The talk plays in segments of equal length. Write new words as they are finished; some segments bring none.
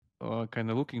kind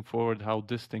of looking forward how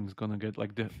this thing's gonna get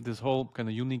like this whole kind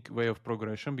of unique way of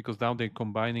progression, because now they're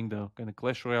combining the kind of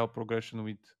Clash Royale progression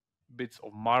with bits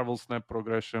of Marvel Snap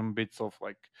progression, bits of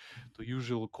like the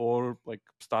usual core like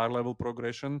star level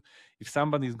progression. If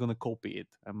somebody's gonna copy it,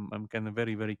 I'm kind of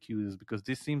very very curious, because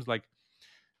this seems like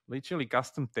literally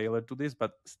custom tailored to this,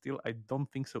 but still I don't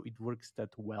think so it works that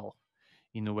well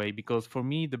in a way, because for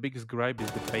me the biggest gripe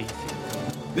is the pacing.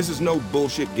 This is no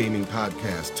bullshit gaming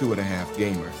podcast, 2.5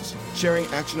 Gamers. Sharing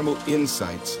actionable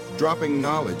insights, dropping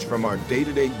knowledge from our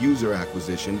day-to-day user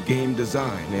acquisition, game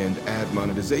design, and ad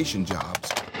monetization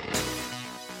jobs.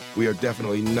 We are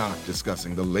definitely not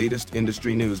discussing the latest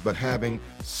industry news, but having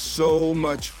so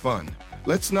much fun.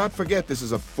 Let's not forget this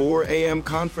is a 4 a.m.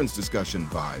 conference discussion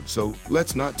vibe, so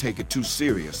let's not take it too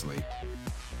seriously.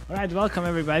 All right, welcome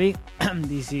everybody.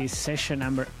 This is session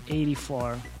number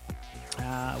 84.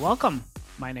 Welcome.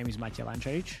 My name is Matija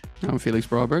Lančarić. I'm Felix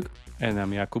Broberg. And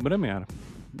I'm Jakub Remjar.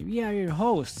 We are your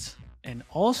hosts, and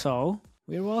also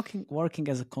we're working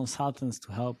as a consultants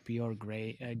to help your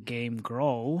game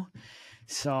grow.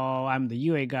 So I'm the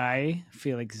UA guy,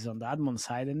 Felix is on the admin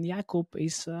side, and Jakub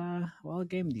is a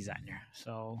game designer.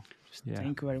 So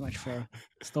thank you very much for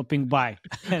stopping by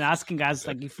and asking us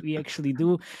like if we actually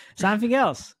do something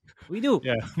else. We do.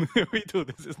 Yeah, we do.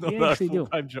 This is not our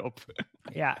full-time job.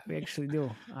 Yeah, we actually do.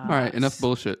 All right, enough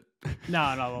bullshit.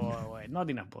 No, wait, not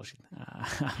enough bullshit.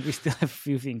 We still have a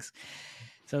few things.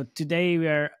 So today we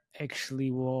are actually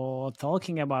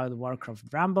talking about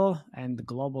Warcraft Rumble and the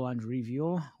global launch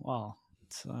review. Well,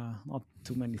 it's not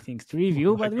too many things to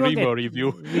review, but we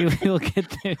will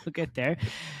get there.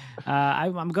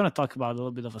 I'm going to talk about a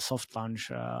little bit of a soft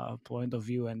launch point of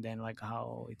view, and then like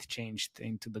how it changed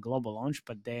into the global launch.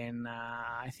 But then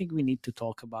I think we need to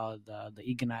talk about the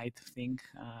Ignite thing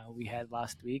we had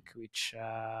last week, which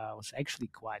was actually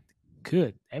quite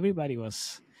good. Everybody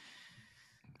was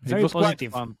very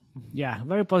positive. Yeah,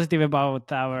 very positive about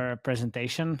our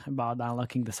presentation about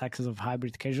unlocking the success of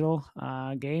hybrid casual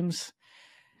games.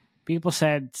 People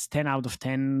said it's 10 out of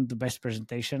 10, the best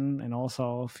presentation. And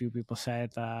also a few people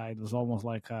said it was almost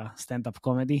like a stand-up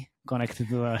comedy connected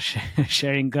to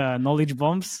sharing knowledge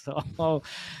bombs. So,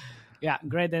 yeah,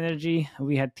 great energy.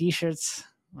 We had T-shirts.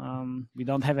 We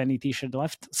don't have any T-shirt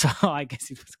left, so I guess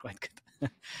it was quite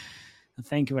good.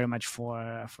 Thank you very much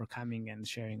for coming and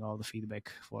sharing all the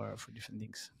feedback for different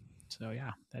things. So,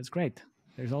 yeah, that's great.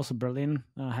 There's also Berlin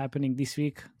happening this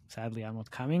week. Sadly, I'm not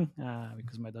coming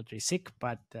because my daughter is sick,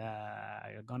 but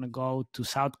I'm going to go to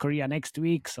South Korea next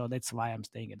week, so that's why I'm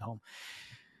staying at home.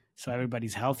 So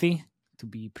everybody's healthy to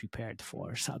be prepared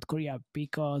for South Korea,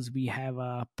 because we have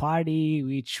a party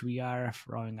which we are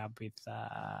throwing up with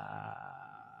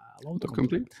Load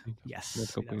Complete.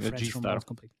 Yes, G-Star.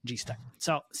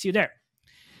 So see you there.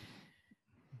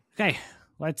 Okay.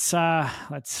 Let's start.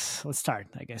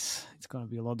 I guess it's gonna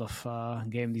be a lot of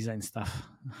game design stuff.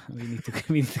 We need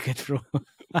to get through.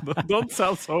 Don't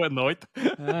sound so annoyed.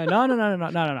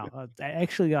 No.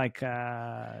 Actually, like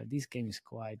this game is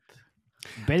quite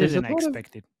better than I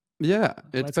expected. Yeah,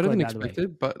 it's better than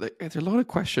expected, but there's a lot of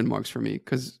question marks for me,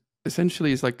 because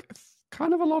essentially it's like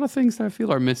kind of a lot of things that I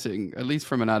feel are missing, at least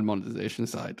from an ad monetization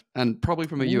side, and probably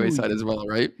from a UA side as well,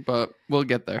 right? But we'll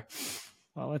get there.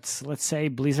 Well, let's say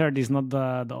Blizzard is not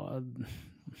the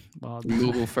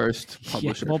mobile first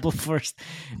publisher. Yeah, mobile first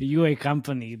UA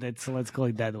company. Let's call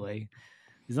it that way.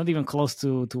 It's not even close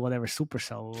to whatever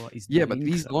Supercell is doing. Yeah, but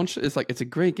these launch is like, it's a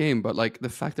great game, but like the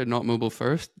fact they're not mobile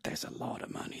first, there's a lot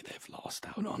of money they've lost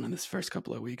out on in this first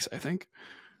couple of weeks, I think.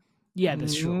 Yeah,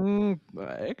 that's true.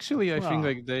 Actually, I think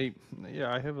like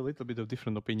I have a little bit of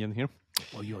different opinion here.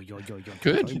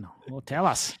 Good. Well, tell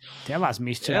us,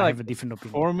 Mister. I have a different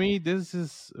opinion. For me, this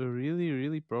is really,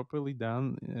 really properly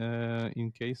done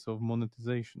in case of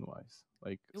monetization wise.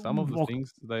 Like some of the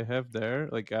things that I have there,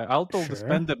 like out of the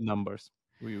spended numbers.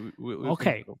 We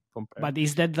okay, but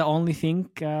is that the only thing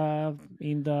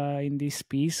in this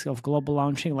piece of global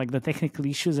launching, like the technical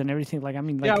issues and everything? Like, I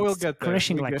mean, like, we'll get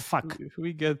crashing there. Fuck.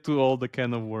 We get to all the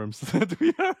can of worms that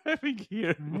we are having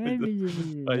here.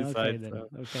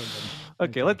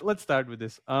 Okay, let's start with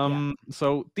this.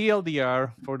 So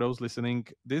TLDR, for those listening,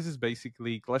 this is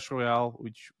basically Clash Royale,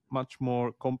 which much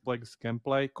more complex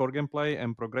core gameplay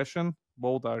and progression.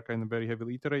 Both are kind of very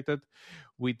heavily iterated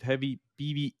with heavy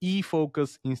PvE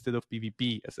focus instead of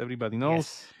PvP. As everybody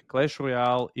knows, Clash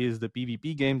Royale is the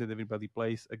PvP game that everybody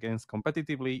plays against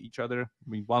competitively each other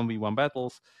with 1v1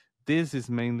 battles. This is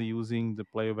mainly using the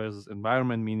player versus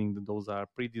environment, meaning that those are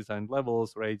pre-designed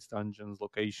levels, raids, dungeons,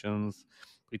 locations,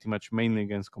 pretty much mainly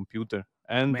against computer.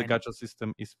 And the gacha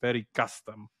system is very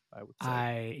custom. I would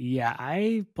say.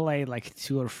 I played like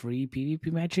 2 or 3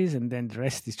 PvP matches, and then the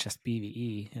rest is just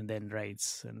PvE and then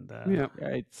raids. And Yeah,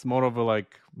 it's more of a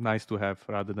like nice to have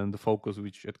rather than the focus,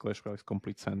 which at Clash Royale is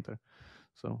complete center.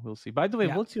 So we'll see. By the way,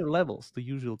 what's your levels? The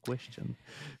usual question.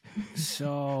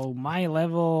 So my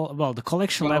level, well, the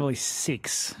collection level is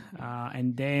 6,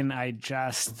 and then I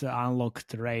just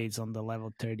unlocked raids on the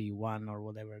level 31 or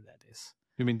whatever that is.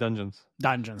 You mean dungeons?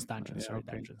 Dungeons.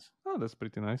 Oh, that's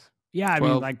pretty nice. Yeah, 12.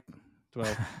 I mean, like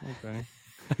 12. Okay.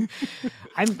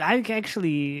 I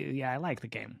actually, I like the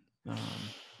game.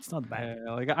 It's not bad.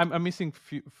 Like I'm missing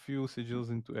few sigils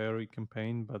into every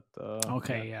campaign, but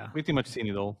pretty much seen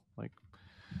it all. Like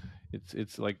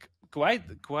it's like quite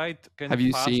kind of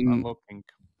fast unlocking.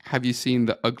 Have you seen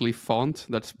the ugly font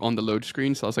that's on the load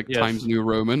screen? So it's like Times New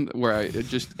Roman, where it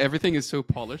just everything is so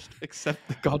polished except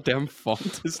the goddamn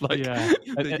font is like and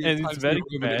it's very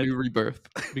bad New Rebirth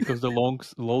because the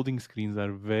loading screens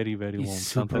are very long.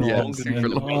 Sometimes longer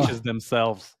than the pages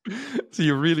themselves. So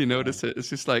you really notice it. It's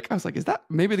just like I was like, is that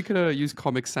maybe they could have used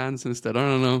Comic Sans instead? I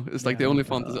don't know. It's like the only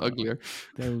font is uglier.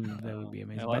 That would be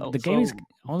amazing. But the game is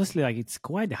honestly like it's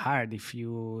quite hard if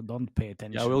you don't pay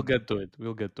attention. Yeah, we'll get to it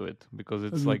because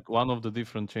it's like one of the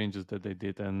different changes that they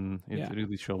did, and it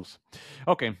really shows.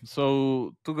 Okay,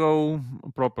 so to go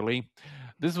properly,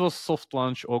 this was soft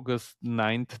launch August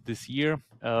 9th this year.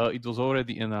 It was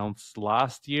already announced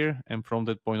last year, and from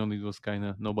that point on, it was kind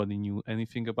of nobody knew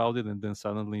anything about it, and then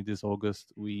suddenly this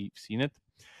August we've seen it.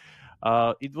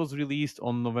 It was released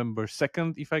on November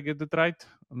 2nd, if I get it right,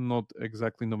 not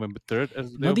exactly November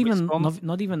 3rd. Not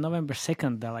even November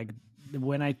 2nd. Like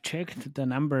when I checked the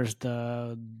numbers,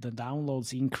 the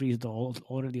downloads increased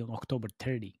already on October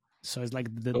 30. So it's like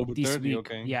this week.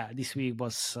 Okay. Yeah, this week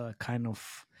was kind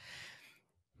of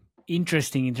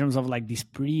interesting in terms of like this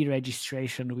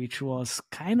pre-registration, which was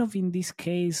kind of in this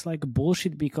case like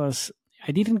bullshit because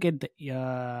I didn't get the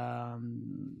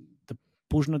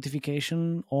push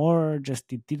notification or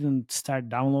just it didn't start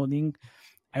downloading.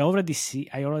 We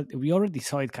already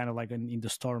saw it kind of like in the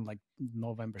store like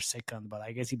November 2nd, but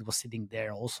I guess it was sitting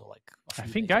there also like I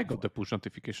think I got the push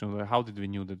notification. How did we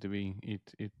knew that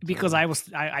it because I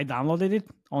downloaded it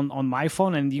on my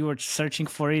phone and you were searching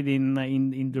for it in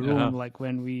the room like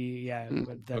when we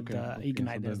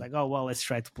Ignite. There's like, oh well, let's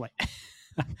try to play.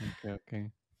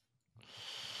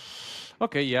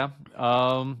 Okay, yeah.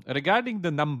 Regarding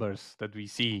the numbers that we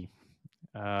see,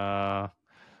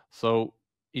 so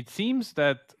it seems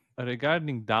that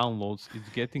regarding downloads, it's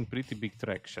getting pretty big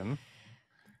traction.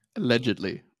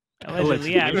 Allegedly.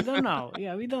 Yeah, we don't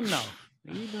know.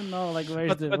 We don't know. Like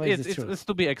where's the truth? It's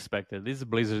to be expected. This is a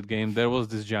Blizzard game. There was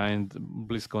this giant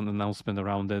BlizzCon announcement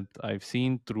around it. I've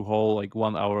seen through whole like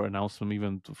 1 hour announcement,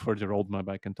 even to further roadmap.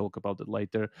 I can talk about it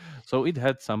later. So it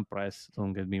had some press.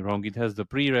 Don't get me wrong. It has the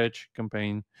pre-reg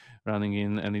campaign running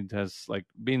in, and it has like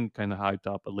been kind of hyped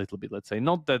up a little bit. Let's say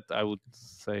not that I would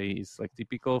say is like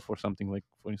typical for something like,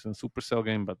 for instance, Supercell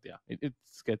game, but yeah,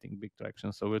 it's getting big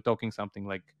traction. So we're talking something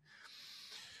like.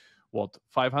 What,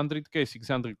 500k,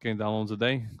 600k downloads a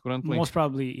day currently? Most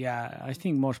probably, I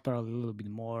think most probably a little bit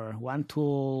more. One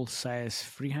tool says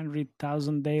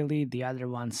 300,000 daily. The other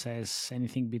one says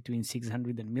anything between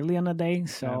 600 and million a day.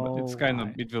 So but it's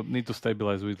it will need to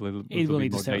stabilize with a little bit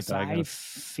more data. So I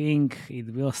think it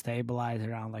will stabilize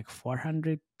around like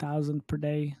 400,000 per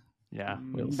day. Yeah,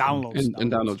 downloads. In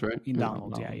downloads, right? In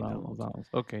downloads, downloads.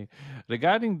 Okay.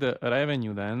 Regarding the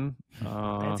revenue, then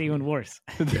that's even worse.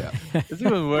 It's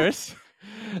even worse.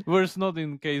 Worse not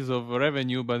in case of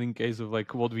revenue, but in case of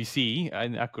like what we see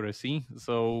and accuracy.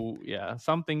 So yeah,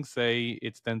 some things say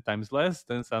it's 10 times less,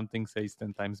 then some things say it's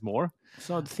 10 times more.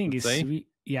 So the thing is,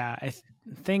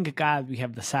 thank God we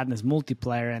have the Sadness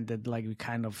multiplayer, and that like we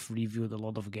kind of reviewed a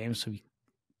lot of games. So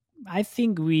I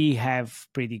think we have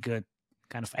pretty good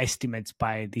kind of estimates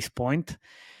by this point,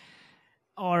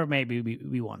 or maybe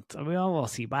we won't. We'll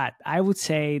see. But I would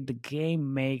say the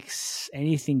game makes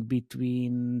anything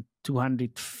between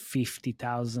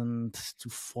 250,000 to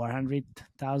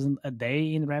 400,000 a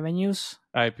day in revenues.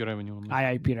 IIP revenue only.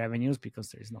 IIP revenues,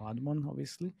 because there is no admon,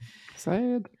 obviously.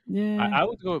 Sad. Yeah. I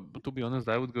would go, to be honest,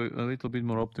 I would go a little bit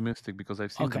more optimistic because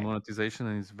I've seen the monetization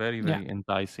and it's very, very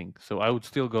enticing. So I would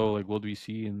still go like what we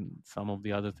see in some of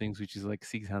the other things, which is like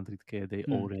 600k a day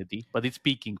already. But it's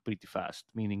peaking pretty fast,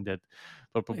 meaning that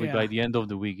probably by the end of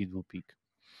the week it will peak.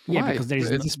 Yeah, because there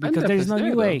is no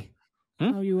UA.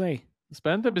 No UA.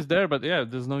 Spend up is there, but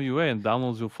there's no UA, and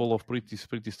downloads will fall off pretty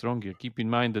strong here. Keep in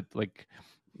mind that, like,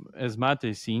 as Matt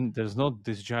has seen, there's not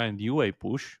this giant UA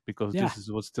push because this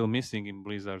is what's still missing in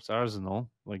Blizzard's arsenal.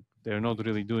 Like, they're not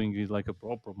really doing it like a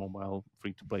proper mobile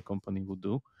free-to-play company would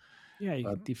do.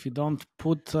 Yeah, if you don't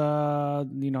put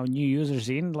new users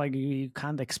in, like you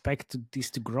can't expect this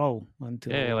to grow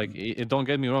until. Yeah, like don't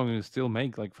get me wrong, you still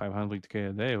make like 500K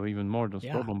a day or even more. That's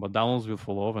problem, but downloads will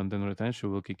fall off, and then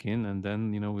retention will kick in, and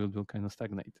then we'll kind of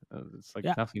stagnate. It's like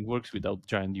nothing works without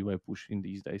giant UI push in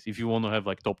these days. If you want to have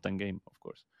like top 10 game, of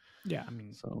course. Yeah, I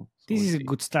mean, so this is a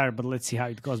good start, but let's see how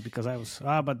it goes because I was.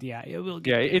 But yeah, it will get.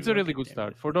 Yeah, there, it's a really good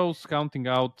start for those counting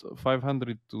out.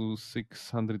 500 to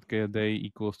 600K a day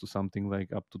equals to something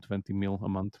like up to 20 mil a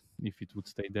month if it would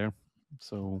stay there.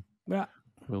 So yeah,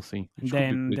 we'll see. And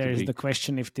then there's the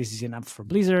question if this is enough for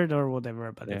Blizzard or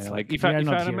whatever. But it's like if I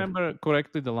remember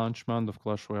correctly, the launch month of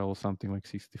Clash Royale was something like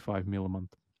 65 mil a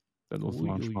month. That was the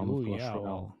launch month of Clash Royale.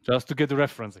 Well, just to get the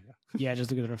reference here. Yeah, just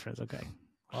to get the reference. Okay.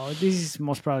 Well, this is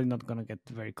most probably not going to get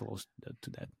very close to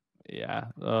that. Yeah.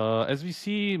 As we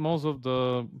see, most of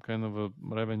the kind of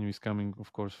revenue is coming,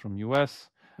 of course, from US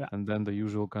and then the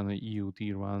usual kind of EU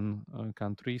tier 1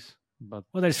 countries. But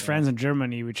there's France and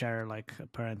Germany, which are like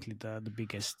apparently the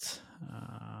biggest,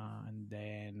 and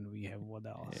then we have what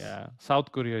else? Yeah,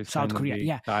 South Korea is kind of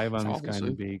big. Taiwan is kind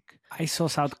of big. I saw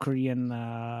South Korean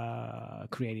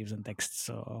creatives and texts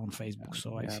on Facebook,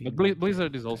 so I see. But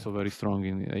Blizzard is also very strong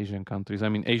in Asian countries. I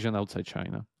mean, Asian outside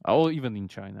China, or even in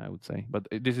China, I would say. But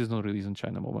this is not released in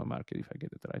China mobile market, if I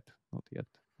get it right. Not yet.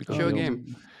 Because show a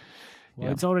game.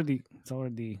 Well, it's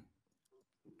already.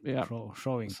 Yeah,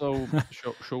 showing. So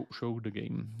show the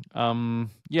game.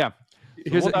 Yeah.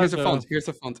 Here's a font. Here's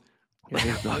a font.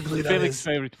 Here's ugly Felix's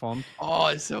favorite font. Oh,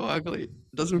 it's so ugly.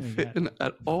 It doesn't fit in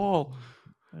at all.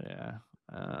 Yeah.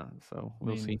 So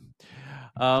we'll see.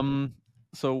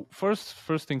 So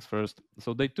first things first.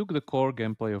 So they took the core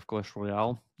gameplay of Clash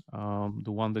Royale,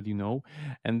 the one that you know,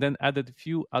 and then added a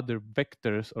few other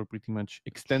vectors, or pretty much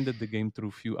extended the game through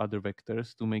a few other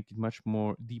vectors to make it much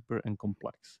more deeper and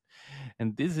complex.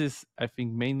 And this is, I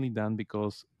think, mainly done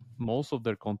because most of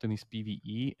their content is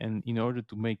PvE, and in order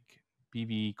to make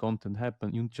PvE content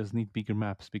happen, you just need bigger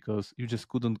maps because you just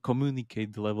couldn't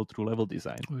communicate the level through level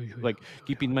design.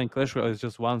 Keep in mind, Clash Royale is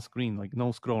just one screen, like no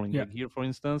scrolling. Like here, for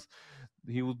instance,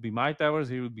 he would be my towers,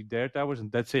 he would be their towers, and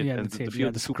that's it. Yeah, and that's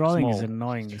it. The scrolling is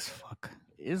annoying as fuck.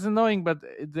 It's annoying, but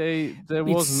there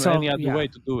wasn't any other way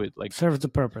to do it. Like serves the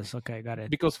purpose. Okay, got it.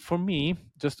 Because for me,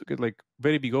 just to get like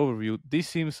very big overview, this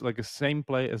seems like the same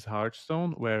play as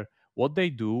Hearthstone, where what they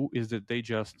do is that they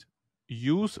just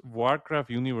use Warcraft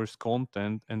universe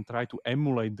content and try to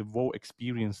emulate the WoW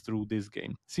experience through this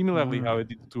game. Similarly, how I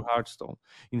did it through Hearthstone.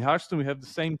 In Hearthstone, we have the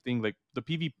same thing. Like the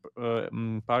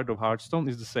PvP part of Hearthstone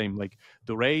is the same. Like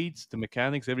the raids, the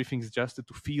mechanics, everything is adjusted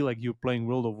to feel like you're playing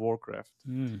World of Warcraft.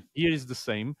 Here is the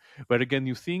same, where again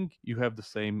you think you have the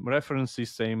same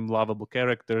references, same lovable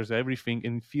characters, everything,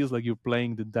 and it feels like you're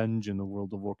playing the dungeon of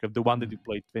World of Warcraft, the one that you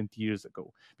played 20 years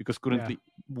ago. Because currently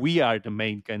we are the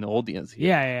main kind of audience here.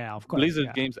 Yeah, of course.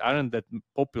 Blizzard games aren't that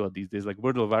popular these days. Like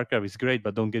World of Warcraft is great,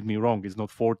 but don't get me wrong, it's not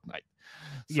Fortnite.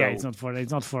 So, it's not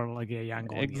for like a young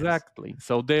audience. Exactly.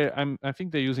 So I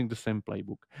think they're using the same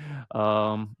playbook.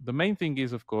 The main thing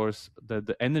is, of course, that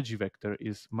the energy vector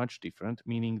is much different,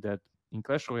 meaning that in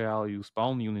Clash Royale you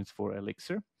spawn units for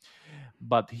elixir,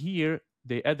 but here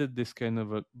they added this kind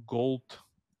of a gold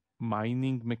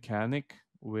mining mechanic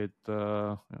with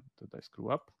did I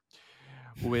screw up?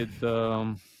 With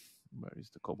where is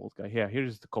the Kobold guy? Yeah, here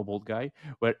is the Kobold guy,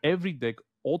 where every deck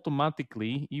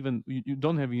automatically, even you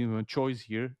don't have even a choice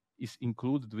here, is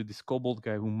included with this Kobold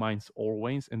guy who mines ore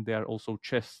veins, and there are also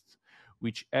chests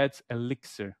which adds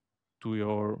elixir to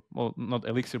your, well, not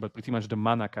elixir, but pretty much the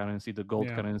mana currency, the gold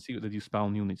currency that you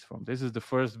spawn units from. This is the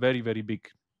first very, very big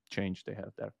change they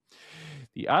have there.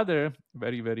 The other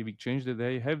very, very big change that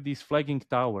they have these flagging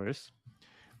towers,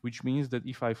 which means that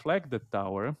if I flag the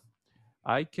tower,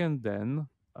 I can then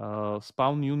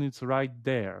spawn units right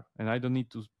there, and I don't need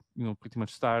to, pretty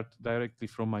much start directly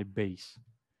from my base,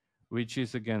 which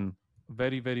is again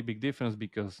very, very big difference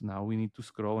because now we need to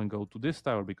scroll and go to this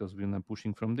tower because we're not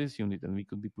pushing from this unit, and we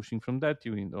could be pushing from that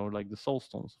unit or like the soul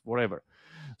stones, whatever.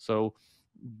 So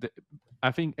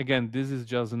I think again this is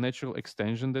just a natural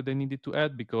extension that they needed to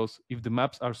add because if the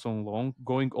maps are so long,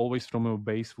 going always from your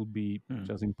base would be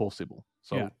just impossible.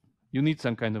 So you need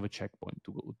some kind of a checkpoint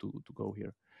to go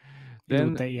here.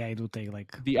 Then it would take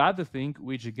like the other thing,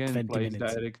 which again plays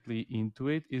minutes. directly into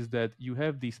it, is that you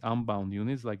have these unbound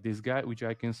units like this guy, which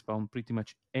I can spawn pretty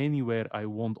much anywhere I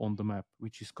want on the map,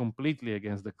 which is completely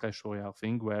against the Clash Royale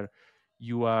thing, where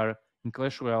you are in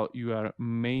Clash Royale, you are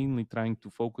mainly trying to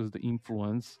focus the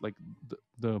influence, like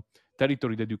the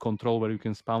territory that you control, where you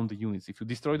can spawn the units. If you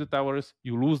destroy the towers,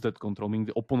 you lose that control, meaning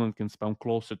the opponent can spawn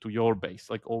closer to your base,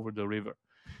 like over the river,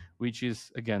 which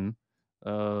is again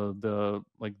the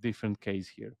like different case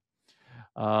here.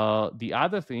 The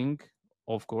other thing,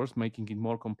 of course, making it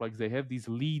more complex, they have these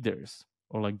leaders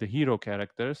or like the hero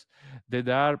characters that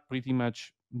are pretty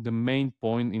much the main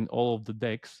point in all of the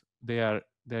decks. They're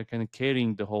kind of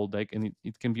carrying the whole deck, and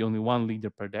it can be only one leader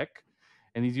per deck,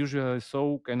 and it's usually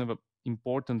so kind of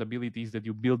important abilities that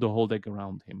you build the whole deck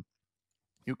around him.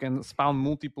 You can spawn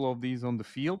multiple of these on the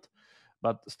field,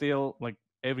 but still, like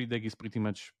every deck is pretty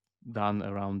much done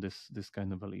around this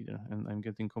kind of a leader. And I'm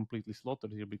getting completely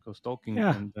slaughtered here because talking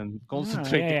and then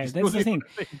concentrating. Yeah. That's the thing.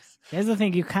 That's the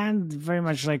thing. You can't very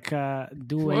much like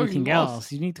do anything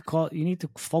else. You need to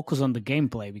focus on the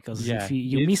gameplay, because if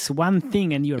you miss one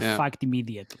thing and you're fucked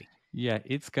immediately. Yeah,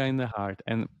 it's kind of hard.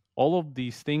 And all of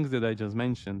these things that I just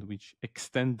mentioned, which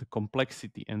extend the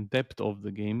complexity and depth of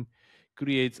the game,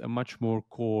 creates a much more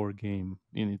core game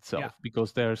in itself,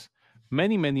 because there's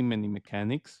many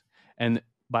mechanics, and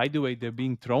by the way, they're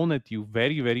being thrown at you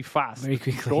very, very fast. Very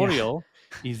quickly, the tutorial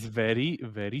is very,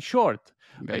 very short.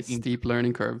 Very steep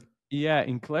learning curve. Yeah,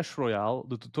 in Clash Royale,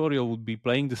 the tutorial would be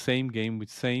playing the same game with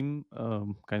same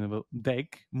kind of a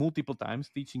deck multiple times,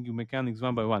 teaching you mechanics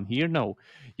one by one. Here, no.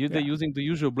 Here they're using the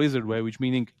usual Blizzard way, which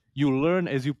meaning you learn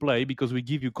as you play, because we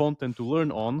give you content to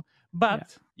learn on,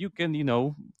 but you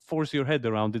can, force your head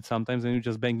around it sometimes, and you're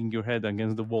just banging your head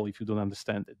against the wall if you don't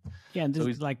understand it. Yeah, and so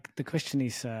like the question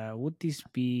is, would this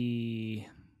be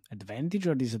advantage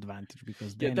or disadvantage?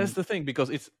 Because then... that's the thing, because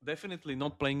it's definitely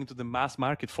not playing into the mass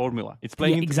market formula. It's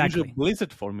playing into the usual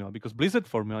Blizzard formula, because Blizzard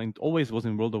formula, and it always was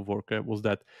in World of Warcraft, was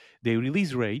that they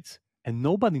release raids and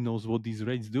nobody knows what these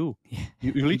raids do.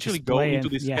 You literally go into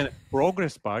this kind of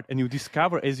progress part, and you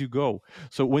discover as you go.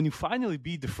 So when you finally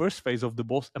beat the first phase of the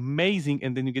boss, amazing,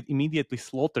 and then you get immediately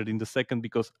slaughtered in the second,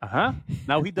 because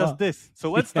now he does this. So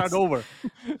let's start over.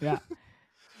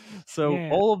 So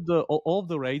all of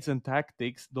the raids and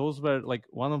tactics, those were like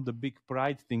one of the big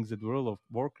pride things that World of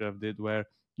Warcraft did, where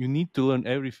you need to learn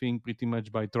everything pretty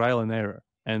much by trial and error.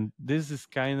 And this is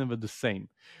kind of the same,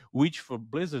 which for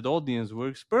Blizzard audience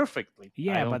works perfectly.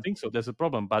 I don't think so. There's a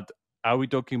problem. But are we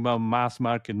talking about mass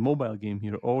market mobile game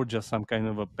here, or just some kind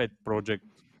of a pet project?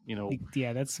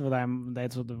 Yeah, that's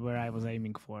where I was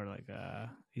aiming for. Like,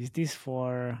 is this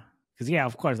for? Because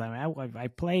of course, I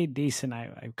played this, and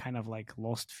I kind of like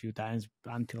lost a few times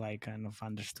until I kind of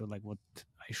understood like what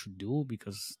I should do,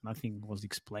 because nothing was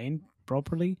explained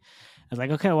properly. I was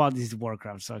like, okay, well, this is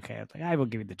Warcraft, so okay, I will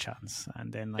give it a chance.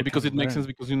 And then because it makes sense,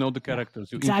 because you know the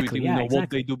characters, you intuitively know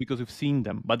what they do because you've seen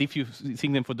them. But if you've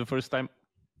seen them for the first time,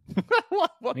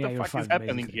 what the fuck is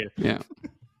happening here? Yeah.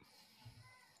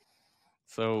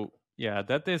 So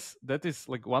that is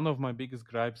like one of my biggest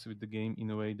gripes with the game,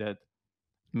 in a way that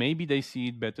maybe they see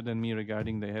it better than me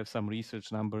regarding they have some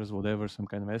research numbers, whatever, some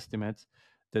kind of estimates,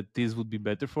 that this would be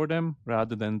better for them,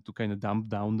 rather than to kind of dump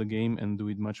down the game and do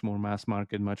it much more mass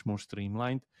market, much more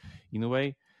streamlined in a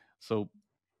way. So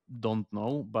don't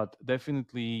know, but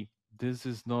definitely this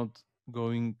is not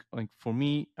going, like, for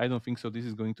me, I don't think so this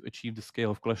is going to achieve the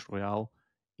scale of Clash Royale,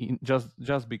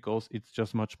 just because it's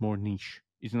just much more niche.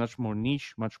 It's much more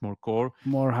niche, much more core,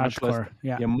 more hardcore,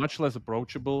 much less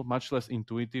approachable, much less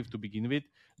intuitive to begin with.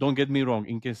 Don't get me wrong,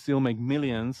 it can still make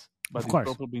millions, but it's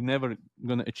probably never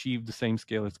going to achieve the same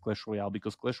scale as Clash Royale,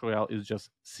 because Clash Royale is just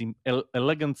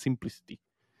elegant simplicity.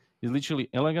 It's literally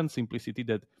elegant simplicity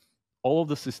that all of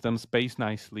the systems pace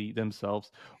nicely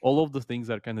themselves. All of the things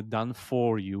are kind of done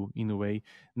for you in a way.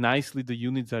 Nicely, the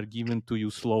units are given to you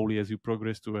slowly as you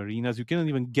progress through arenas. You cannot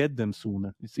even get them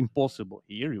sooner. It's impossible.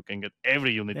 Here, you can get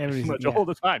every unit pretty much all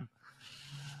the time.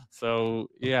 So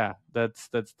that's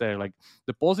there. Like,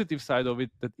 the positive side of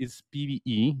it, that is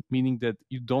PvE, meaning that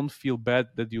you don't feel bad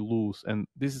that you lose. And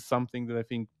this is something that I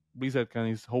think Blizzard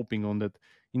is hoping on, that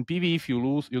in PvE, if you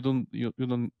lose, you don't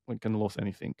can lose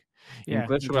anything. In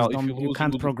Clash Royale, if you lose, you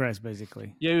can't progress,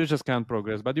 basically. Yeah, you just can't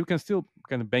progress, but you can still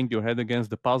kind of bang your head against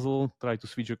the puzzle, try to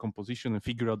switch your composition and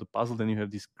figure out the puzzle. Then you have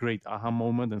this great aha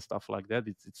moment and stuff like that.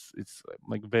 It's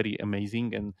like very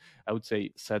amazing, and I would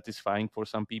say satisfying for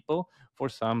some people. For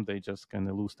some, they just kind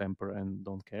of lose temper and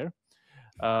don't care.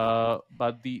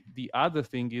 But the other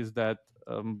thing is that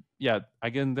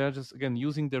again, they're just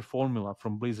using their formula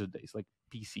from Blizzard days, like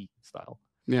PC style.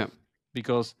 Yeah,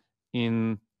 because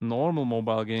in normal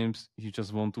mobile games, you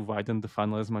just want to widen the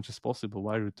funnel as much as possible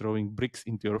while you're throwing bricks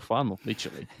into your funnel,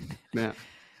 literally. Yeah.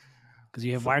 Because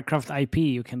you have Warcraft IP,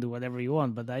 you can do whatever you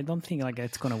want, but I don't think like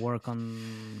it's gonna work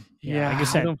on. Like you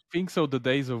said. I don't think so. The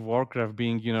days of Warcraft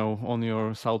being, on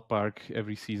your South Park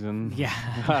every season,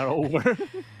 are over.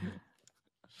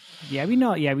 We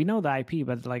know the IP,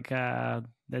 but like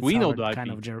That's we know our the IP.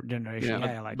 kind of generation.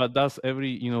 Yeah, but does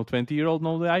every 20-year-old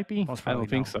know the IP? I don't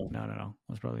think so. No.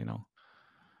 Most probably no.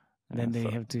 Then they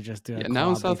have to just do a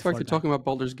now in South Park they're talking about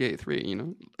Baldur's Gate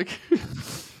 3, like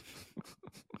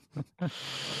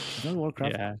it's not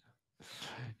Warcraft.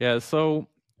 Yeah, so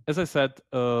as I said,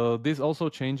 this also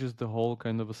changes the whole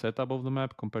kind of a setup of the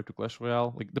map compared to Clash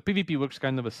Royale. Like the PvP works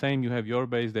kind of the same. You have your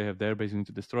base, they have their base, you need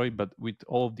to destroy. But with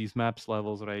all of these maps,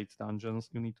 levels, raids, dungeons,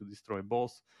 you need to destroy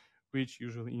boss, which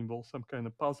usually involves some kind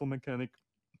of puzzle mechanic,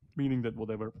 meaning that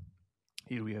whatever.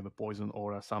 Here we have a poison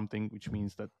aura, something, which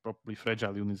means that probably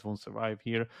fragile units won't survive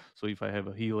here. So if I have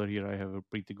a healer here, I have a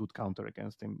pretty good counter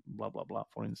against him, blah, blah, blah,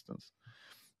 for instance.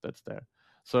 That's there.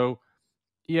 So,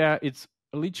 yeah, it's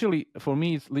literally, for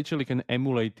me, it's literally kind of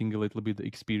emulating a little bit the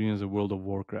experience of World of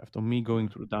Warcraft. Of me going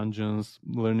through dungeons,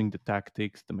 learning the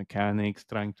tactics, the mechanics,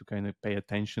 trying to kind of pay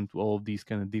attention to all of these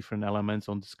kind of different elements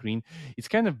on the screen. It's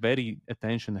kind of very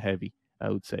attention heavy, I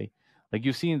would say. Like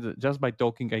you see, just by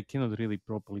talking, I cannot really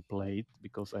properly play it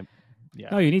because I'm.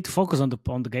 Yeah. No, you need to focus on the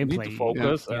gameplay. You need to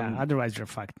focus. Otherwise you're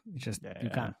fucked. You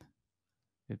can't.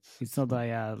 It's not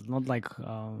like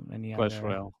any Clash other.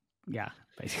 Royale. Yeah,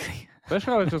 basically. Clash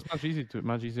Royale is just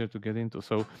much easier to get into.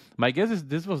 So my guess is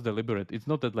this was deliberate. It's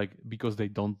not that like because they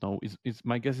don't know. It's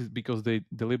my guess is because they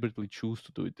deliberately choose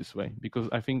to do it this way. Because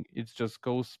I think it just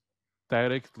goes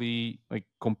directly like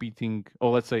competing,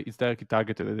 or let's say it's directly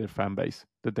targeted at their fan base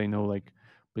that they know like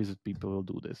Blizzard people will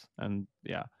do this, and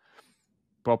yeah,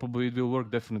 probably it will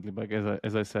work definitely. But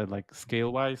as I said, like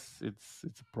scale wise, it's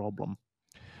a problem.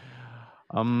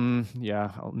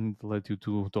 Yeah, I'll need to let you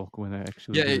two talk when I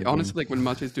actually. Yeah, honestly, like when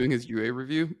Mate's doing his UA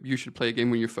review, you should play a game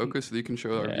when you're focused, so that you can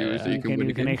show our viewers that you can win.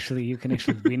 You can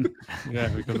actually win. Yeah,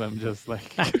 because I'm just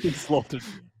like slaughtered.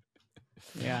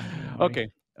 Yeah. Okay.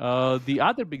 The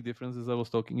other big difference, as I was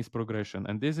talking, is progression,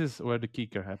 and this is where the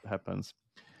kicker happens.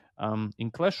 In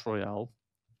Clash Royale,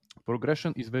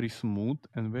 progression is very smooth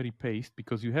and very paced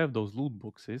because you have those loot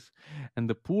boxes, and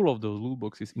the pool of those loot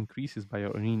boxes increases by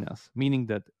your arenas, meaning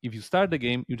that if you start the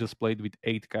game, you just played with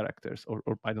 8 characters, or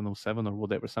I don't know, 7 or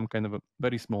whatever, some kind of a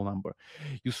very small number.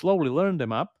 You slowly learn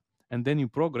them up, and then you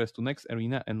progress to next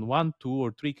arena, and 1, 2,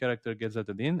 or 3 character gets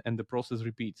added in, and the process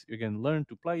repeats. You can learn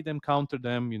to play them, counter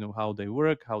them, how they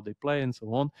work, how they play, and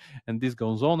so on. And this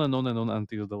goes on and on and on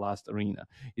until the last arena.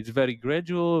 It's very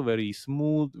gradual, very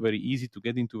smooth, very easy to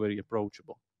get into, very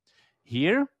approachable.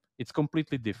 Here, it's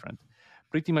completely different.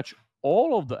 Pretty much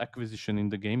all of the acquisition in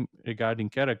the game regarding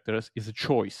characters is a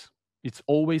choice. It's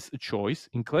always a choice.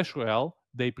 In Clash Royale,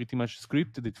 they pretty much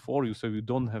scripted it for you, so you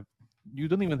don't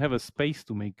even have a space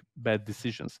to make bad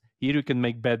decisions. Here you can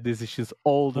make bad decisions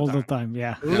all the time.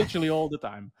 Yeah. Literally all the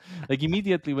time. Like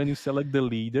immediately when you select the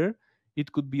leader,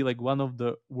 it could be like one of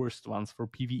the worst ones for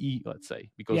PvE, let's say,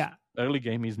 because early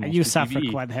game is mostly and you suffer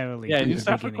PvE. quite heavily. Yeah, you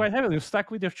suffer quite heavily. You're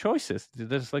stuck with your choices.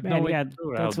 There's like no way to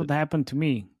do that's what happened to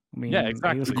me. I mean, yeah,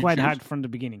 exactly. It was quite hard from the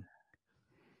beginning.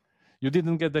 You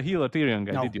didn't get the healer Tyrion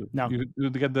guy, did you? No. You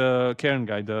get the Cairn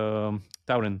guy, the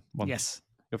Tauren one. Yes.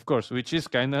 Of course, which is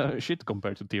kind of shit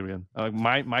compared to Tyrion.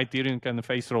 My Tyrion kind of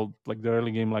face rolled like the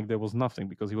early game like there was nothing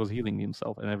because he was healing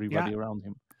himself and everybody around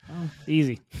him. Oh,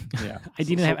 easy. Yeah, I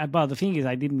didn't have. But the thing is,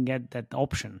 I didn't get that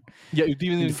option. Yeah, you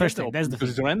didn't even first get time. That's the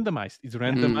because it's randomized. It's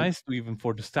randomized to even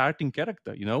for the starting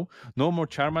character. No more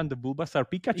Charmander, Bulbasaur,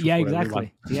 Pikachu. Yeah,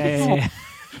 exactly. Yeah.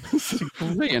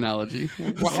 Great analogy.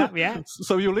 Wow. Yeah.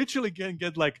 So you literally can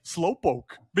get like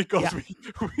Slowpoke because we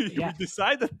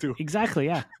decided to. Exactly.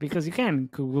 Yeah, because you can.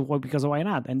 Because why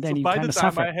not? And then so you by kind the of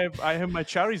time suffer. I have my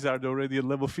Charizard already at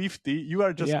level 50. You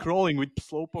are just crawling with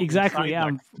Slowpoke. Exactly.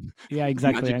 Yeah.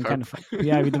 Exactly. I'm kind of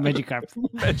with the Magikarp.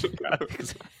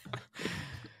 Magikarp.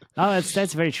 Oh,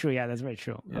 that's very true. Yeah, that's very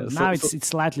true. Yeah, now it's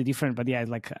slightly different, but yeah,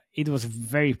 like it was a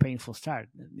very painful start.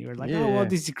 You were like, oh, well,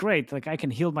 this is great. Like I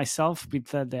can heal myself with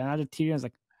the another Tyrions.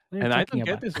 Like, and I don't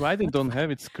get this why they don't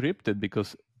have it scripted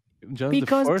because the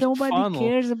first nobody funnel,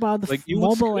 cares about the like,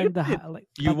 mobile and the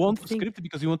you want to script it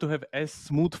because you want to have as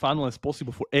smooth funnel as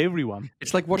possible for everyone.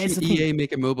 It's like watching EA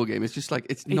make a mobile game. It's just like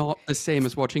it's not the same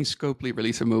as watching Scopely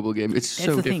release a mobile game. It's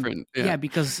so different. Yeah,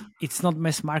 because it's not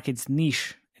mass market, it's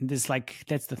niche. And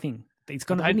that's the thing. It's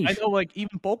gonna be niche. I know, like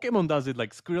even Pokemon does it.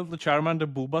 Like Squirtle, Charmander,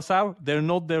 Bulbasaur, they're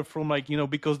not there from like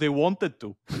because they wanted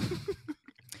to.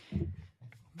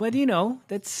 But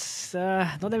that's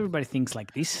not everybody thinks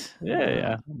like this.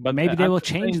 Yeah. But maybe they will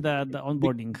change the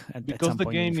onboarding at some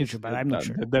point in the future. But I'm not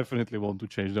sure. They definitely want to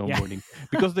change the onboarding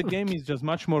because the game is just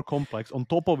much more complex. On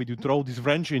top of it, you throw this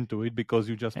wrench into it because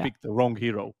you just picked the wrong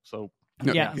hero. So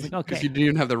No, Yeah, I was like, because okay. you didn't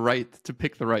even have the right to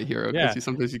pick the right hero. Because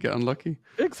sometimes you get unlucky.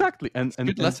 Exactly, It's a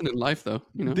good lesson in life, though.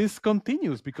 This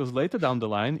continues because later down the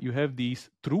line you have these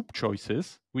troop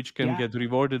choices, which can get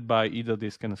rewarded by either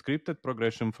this kind of scripted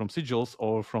progression from sigils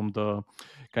or from the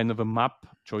kind of a map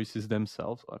choices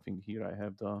themselves. I think here I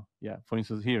have for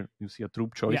instance, here you see a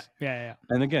troop choice. Yeah.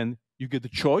 And again, you get the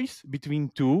choice between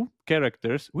two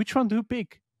characters. Which one do you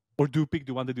pick? Or do you pick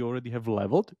the one that you already have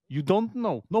leveled? You don't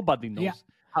know. Nobody knows. Yeah.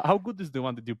 How good is the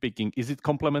one that you're picking? Is it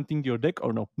complementing your deck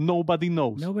or no? Nobody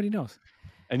knows. Nobody knows.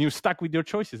 And you're stuck with your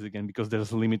choices again because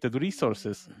there's limited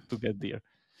resources to get there.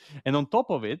 And on top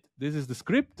of it, this is the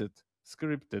scripted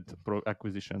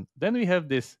acquisition. Then we have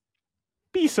this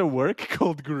piece of work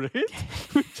called Grid,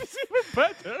 which is even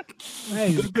better.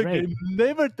 The game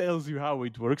never tells you how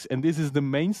it works, and this is the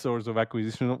main source of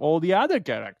acquisition of all the other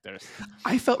characters.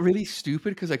 I felt really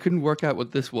stupid because I couldn't work out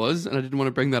what this was, and I didn't want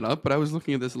to bring that up, but I was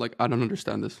looking at this like, I don't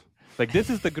understand this. Like, this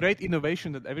is the great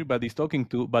innovation that everybody's talking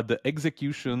to, but the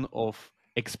execution of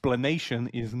explanation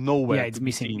is nowhere. Yeah, it's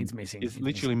missing. It's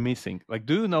literally missing. Like,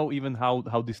 do you know even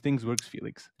how these things works,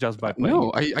 Felix? Just by playing?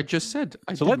 No, I just said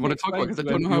I didn't want to talk about it because I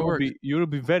don't know how it works. You'll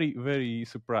be very, very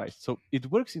surprised. So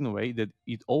it works in a way that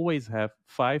it always have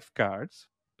 5 cards.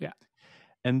 Yeah.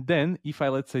 And then if I,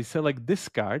 let's say, select this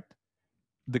card,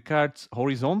 the cards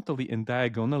horizontally and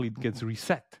diagonally gets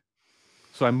reset.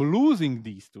 So I'm losing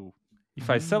these two. If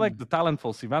I select the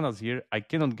Talentful Sylvanas here, I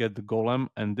cannot get the Golem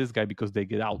and this guy because they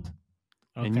get out.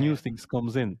 Okay. And new things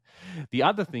comes in. The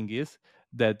other thing is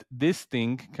that this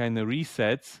thing kind of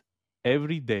resets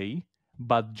every day,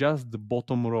 but just the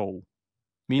bottom row.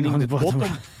 Meaning the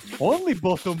only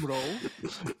bottom row.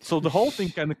 So the whole thing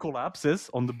kind of collapses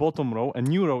on the bottom row and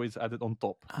new row is added on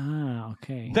top.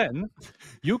 Okay. Then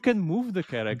you can move the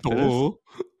characters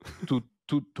to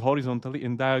horizontally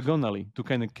and diagonally to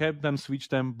kind of keep them, switch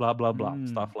them, blah, blah, blah,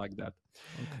 stuff like that.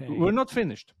 Okay. We're not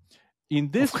finished. In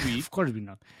this week, of course we're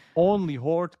not. Only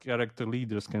Horde character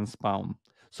leaders can spawn.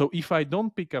 So if I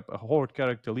don't pick up a Horde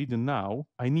character leader now,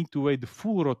 I need to wait the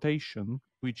full rotation,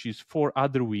 which is 4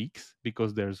 other weeks,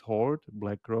 because there's Horde,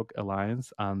 BlackRock,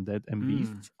 Alliance, Undead, and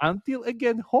Beasts, until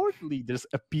again Horde leaders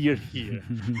appear here.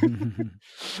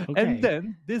 Okay. And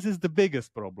then, this is the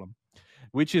biggest problem,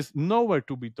 which is nowhere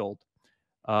to be told.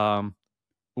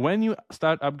 When you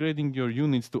start upgrading your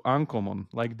units to uncommon,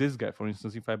 like this guy, for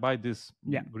instance, if I buy this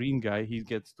green guy, he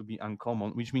gets to be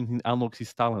uncommon, which means he unlocks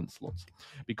his talent slots.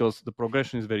 Because the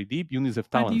progression is very deep, units have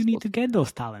talent slots. How do you need to get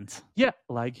those talents? Yeah,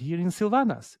 like here in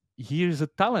Sylvanas. Here's a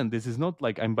talent. This is not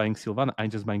like I'm buying Sylvana, I'm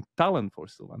just buying talent for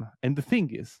Sylvana. And the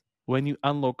thing is, when you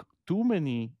unlock too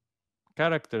many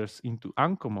characters into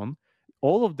uncommon,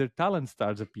 all of their talent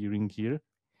starts appearing here.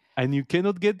 And you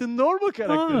cannot get the normal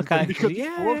characters because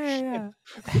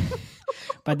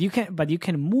but you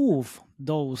can move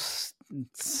those.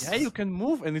 Yeah, you can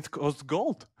move, and it costs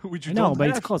gold, which you don't have.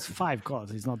 But it costs 5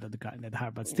 gold. It's not that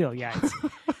hard, but still, It's...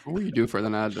 What you do for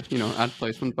an ad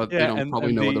placement, but they don't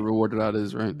probably know what the reward of that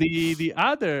is, right? The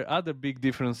other big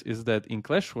difference is that in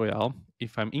Clash Royale,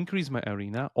 if I'm increase my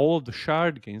arena, all of the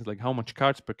shard gains, like how much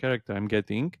cards per character I'm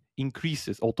getting,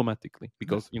 increases automatically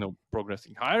because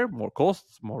progressing higher, more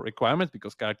costs, more requirements,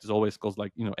 because characters always cost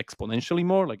like exponentially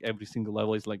more. Like every single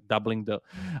level is like doubling the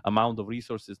amount of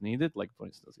resources needed. Like for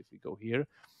instance, if we go here,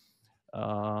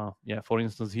 for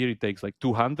instance, here it takes like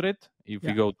 200. If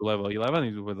we go to level 11,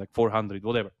 it will be like 400,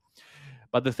 whatever.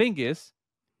 But the thing is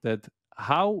that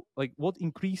what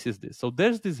increases this? So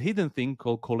there's this hidden thing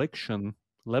called collection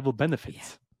level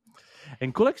benefits.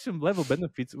 And collection level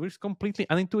benefits works completely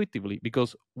unintuitively,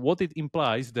 because what it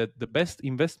implies that the best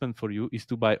investment for you is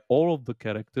to buy all of the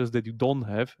characters that you don't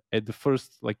have at the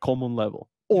first common level,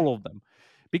 all of them,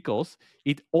 because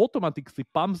it automatically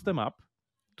pumps them up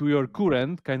to your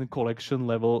current kind of collection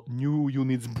level new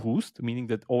units boost, meaning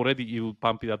that already you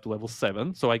pump it up to level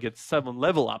 7. So I get 7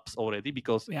 level ups already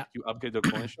because you upgrade your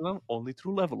collection level only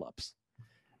through level ups.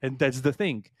 And that's the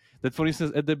thing. That, for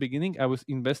instance, at the beginning, I was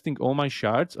investing all my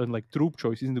shards and troop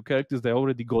choices into characters that I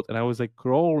already got, and I was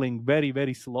crawling very,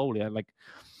 very slowly. I'm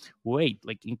wait,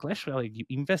 in Clash Royale, you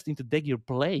invest into deck you're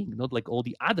playing, not all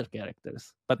the other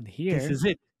characters. But here, this is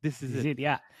it. This is it.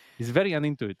 Yeah, it's very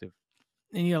unintuitive.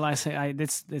 And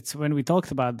that's when we talked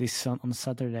about this on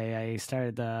Saturday. I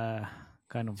started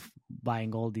kind of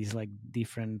buying all these like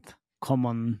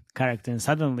common characters, and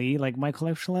suddenly like my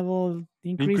collection level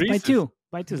increased by two.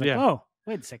 It's like, oh,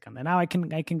 wait a second, and now I can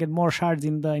get more shards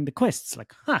in the quests.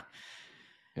 Like, huh?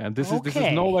 Yeah, and this is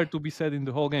nowhere to be said in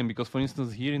the whole game, because, for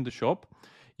instance, here in the shop,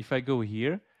 if I go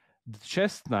here, the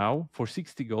chests now for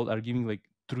 60 gold are giving like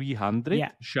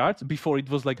 300 shards. Before it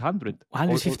was like 100.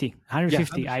 150.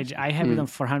 I have it on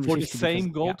for 150. For the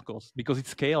same gold cost, because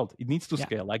it's scaled. It needs to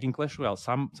scale. Like in Clash Royale,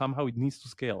 somehow it needs to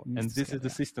scale. And this is the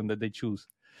system that they choose.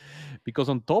 Because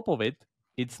on top of it,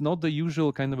 it's not the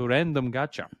usual kind of a random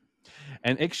gacha.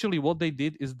 And actually what they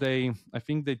did is I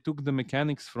think they took the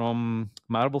mechanics from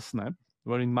Marvel Snap,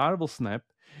 where in Marvel Snap,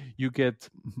 you get,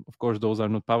 of course, those are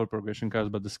not power progression cards,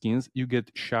 but the skins, you get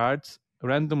shards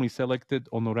randomly selected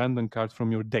on a random card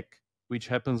from your deck, which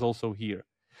happens also here.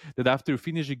 That after you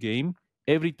finish a game,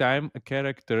 every time a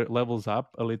character levels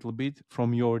up a little bit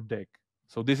from your deck.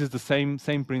 So this is the same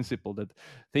principle, that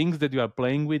things that you are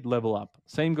playing with level up.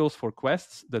 Same goes for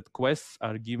quests, that quests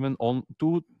are given on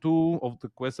two of the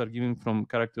quests are given from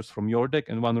characters from your deck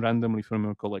and one randomly from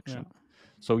your collection. Yeah.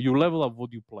 So you level up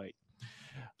what you play.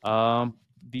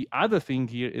 The other thing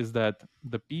here is that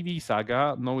the PvE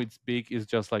saga, no, it's big, is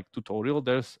just like tutorial.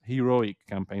 There's heroic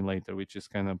campaign later, which is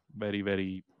kind of very,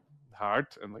 very hard,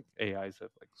 and like AIs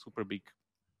have like super big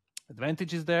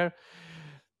advantages there.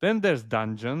 Then there's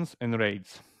dungeons and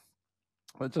raids.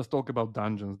 Let's just talk about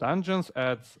dungeons. Dungeons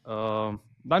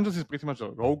is pretty much a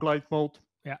roguelite mode.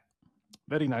 Yeah.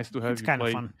 Very nice to have. It's kind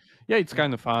of fun. Yeah, it's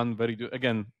kind of fun.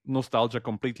 Again, nostalgia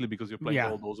completely, because you're playing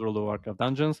all those World of Warcraft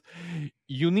dungeons.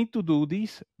 You need to do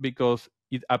this because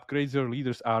it upgrades your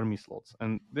leader's army slots.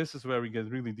 And this is where we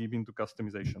get really deep into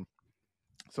customization.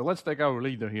 So let's take our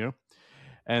leader here.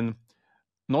 And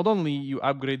not only you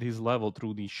upgrade his level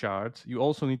through these shards, you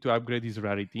also need to upgrade his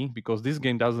rarity, because this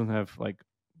game doesn't have like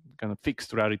kind of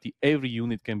fixed rarity. Every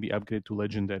unit can be upgraded to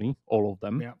legendary, all of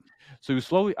them. Yeah. So you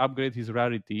slowly upgrade his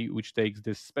rarity, which takes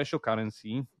this special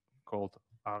currency called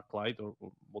Arclight or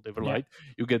whatever light.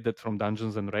 You get that from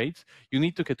dungeons and raids. You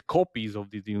need to get copies of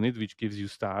this unit, which gives you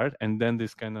star, and then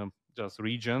this kind of just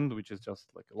regen, which is just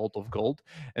like a lot of gold.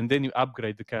 And then you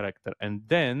upgrade the character. And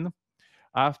then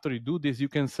after you do this, you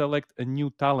can select a new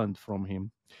talent from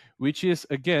him, which is,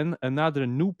 again, another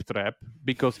noob trap,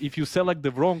 because if you select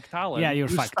the wrong talent, you're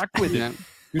stuck with it.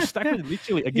 You're stuck with it,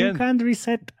 literally. Again, you can't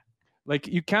reset. Like,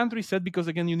 you can't reset, because,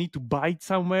 again, you need to buy it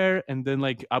somewhere and then,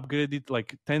 like, upgrade it,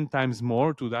 like, 10 times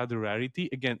more to the other rarity.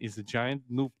 Again, it's a giant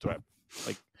noob trap.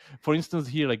 Like, for instance,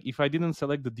 here, like, if I didn't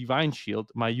select the Divine Shield,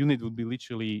 my unit would be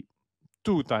literally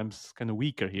 2 times kind of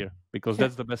weaker here, because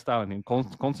that's the best talent. In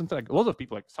concentrate, a lot of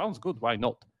people like, sounds good, why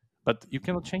not? But you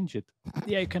cannot change it.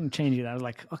 Yeah, you can change it. I was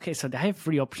like, okay, so I have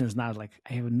 3 options now. Like,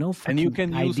 I have no fucking idea. And you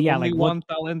can use only like one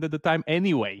talent at a time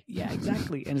anyway. Yeah,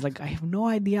 exactly. And it's like, I have no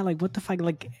idea, like, what the fuck,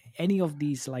 like, any of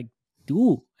these, like,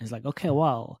 do. And it's like, okay,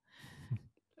 well,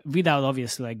 without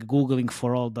obviously like Googling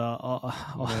for all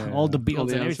the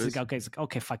builds and everything. Okay, it's like,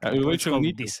 okay, fuck. You literally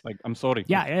need this. Like, I'm sorry.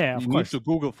 Yeah, of course. You need to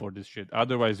Google for this shit.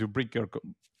 Otherwise, you break your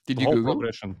Did you Google?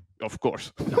 Progression. Of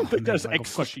course. No, there's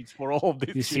Excel sheets for all of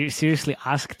this. You seriously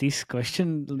ask this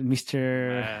question,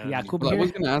 Mr. Jakub? Well, I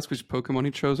was going to ask which Pokemon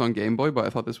he chose on Game Boy, but I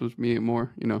thought this was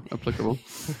more, applicable.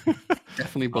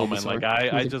 Definitely Bulbasaur. Oh man, like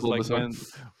I just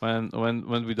Bulbasaur. Like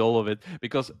went with all of it,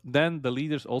 because then the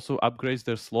leaders also upgrades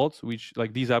their slots, which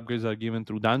like these upgrades are given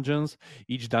through dungeons.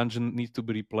 Each dungeon needs to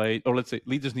be replayed, or let's say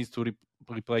leaders needs to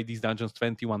replay these dungeons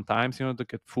 21 times, to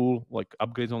get full like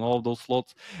upgrades on all of those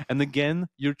slots. And again,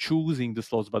 you're choosing the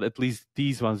slots, but at least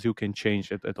these ones you can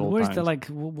change at all Where's times. The like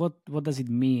what does it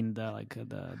mean, the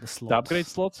slots? The upgrade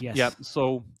slots? Yes. Yeah.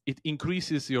 So it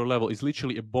increases your level. It's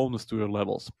literally a bonus to your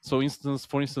levels. So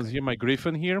for instance, here my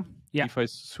Griffin here, if I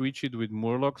switch it with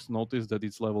Murlocs, notice that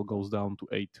its level goes down to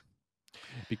 8.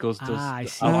 Because I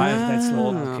see. That's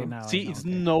slow. Okay, now it's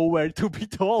nowhere to be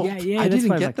told. Yeah. I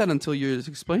didn't get that until you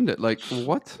explained it. Like,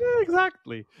 what? Yeah,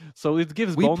 exactly. So it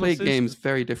gives we bonuses. play games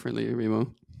very differently,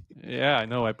 Remo. Yeah, I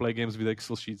know. I play games with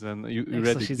Excel sheets, and you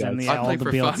read it. I play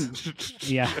for builds. Fun.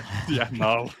 Yeah.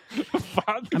 No.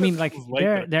 Fun. I mean, like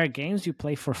there are games you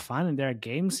play for fun, and there are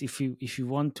games if you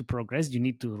want to progress, you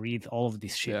need to read all of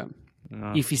this shit.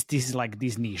 Yeah. If this is like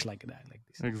this niche, like that, like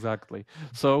this. Exactly.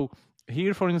 So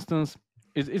here, for instance,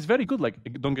 it's very good. Like,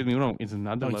 don't get me wrong, it's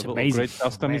another level of great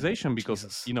customization,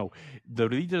 because the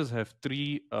leaders have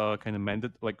 3 kind of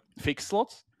mandate like fixed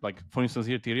slots. Like, for instance,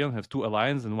 here Tyrion has 2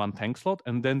 alliance and 1 tank slot,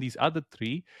 and then these other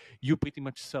 3 you pretty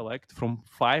much select from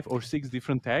 5 or 6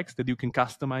 different tags that you can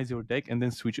customize your deck and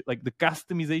then switch it. Like, the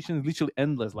customization is literally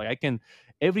endless. Like, I can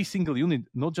every single unit,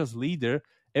 not just leader,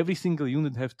 every single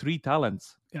unit have 3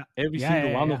 talents. Yeah, every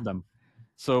single one of them.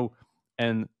 So.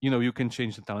 And, you can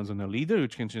change the talents on a leader, you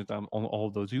can change them on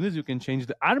all those units, you can change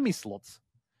the army slots.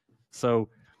 So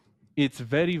it's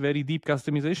very, very deep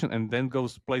customization, and then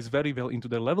plays very well into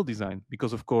the level design,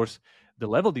 because, of course, the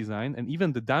level design and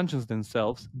even the dungeons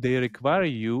themselves, they require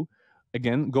you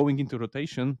again going into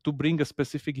rotation to bring a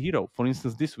specific hero. For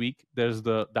instance, this week there's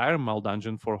the Dire Maul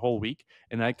dungeon for a whole week,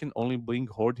 and I can only bring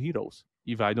Horde heroes.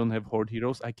 If I don't have Horde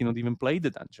heroes, I cannot even play the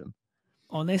dungeon.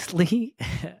 Honestly,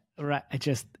 right, I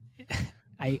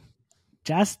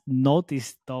just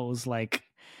noticed those like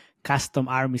custom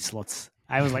army slots.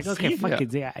 I was like, okay, fuck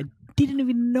it. Yeah, I didn't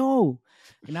even know.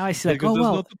 And now I see like, because there's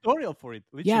no tutorial for it.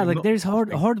 Yeah, like there's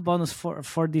horde bonus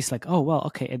for this. Like, oh well,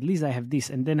 okay, at least I have this,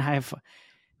 and then I have,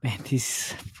 man,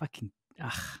 this fucking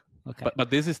okay. But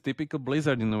this is typical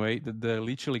Blizzard in a way that they're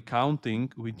literally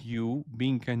counting with you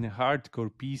being kind of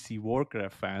hardcore PC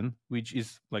Warcraft fan, which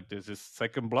is like this is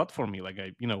second blood for me. Like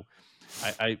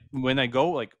I when I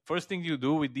go, like first thing you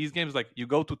do with these games, like you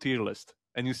go to tier list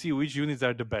and you see which units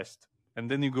are the best, and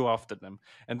then you go after them,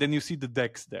 and then you see the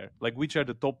decks there, like which are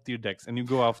the top tier decks, and you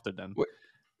go after them.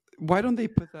 Why don't they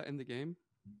put that in the game?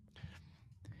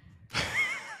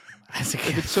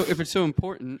 If it's so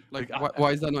important, like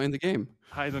why is that not in the game?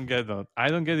 I don't get that. I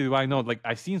don't get it. Why not? Like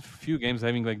I've seen a few games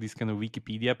having like this kind of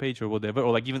Wikipedia page or whatever,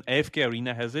 or like even AFK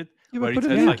Arena has it. Yeah, where but it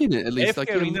put says, a like, link in it at least. AFK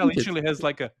Like Arena literally has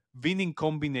like a winning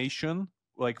combination,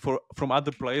 like from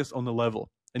other players on the level,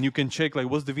 and you can check like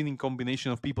what's the winning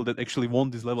combination of people that actually won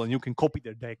this level, and you can copy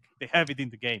their deck. They have it in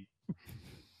the game.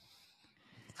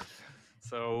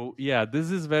 So yeah, this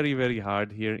is very, very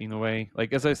hard here in a way.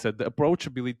 Like as I said, the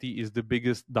approachability is the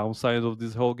biggest downside of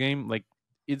this whole game. Like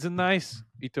it's a nice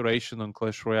iteration on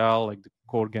Clash Royale. Like the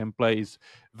core gameplay is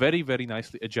very, very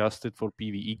nicely adjusted for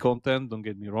PvE content. Don't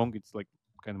get me wrong; it's like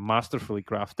kind of masterfully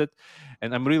crafted,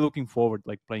 and I'm really looking forward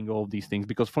like playing all of these things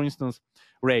because, for instance,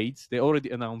 raids. They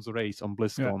already announced the raids on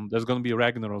BlizzCon. Yeah. There's going to be a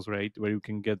Ragnaros raid where you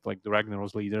can get like the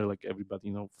Ragnaros leader, like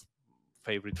everybody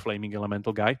favorite flaming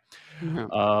elemental guy.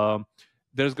 Mm-hmm.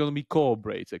 There's going to be co-op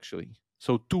raids actually,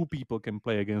 so 2 people can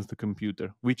play against the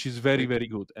computer, which is very, very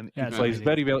good, and it plays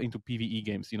very well into PvE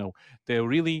games. They're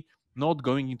really not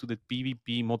going into the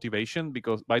PvP motivation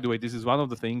because, by the way, this is one of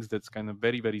the things that's kind of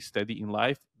very, very steady in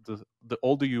life. The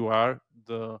older you are,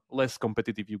 the less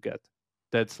competitive you get.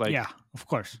 That's like, yeah, of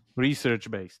course,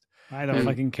 research based. I don't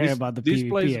fucking care about the this PvP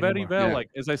plays anymore. very well. Like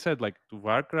as I said, like to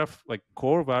Warcraft, like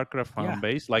core Warcraft fan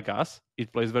base like us,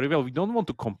 it plays very well. We don't want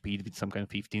to compete with some kind of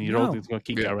 15-year-old that's going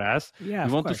to kick our ass. Yeah,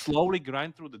 we want to slowly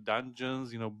grind through the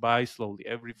dungeons, buy slowly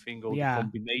everything, all the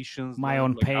combinations, my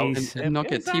own pace, and not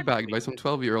get teabagged by some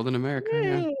 12-year-old in America.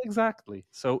 Yeah, exactly.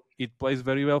 So it plays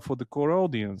very well for the core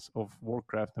audience of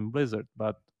Warcraft and Blizzard,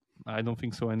 but I don't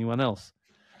think so anyone else.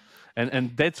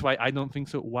 And that's why I don't think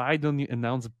so. Why don't you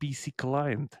announce a PC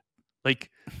client?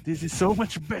 Like, this is so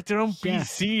much better on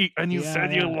PC, and you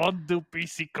said you won't do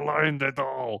PC client at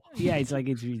all. Yeah, it's like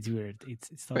it's weird.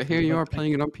 It's but here you are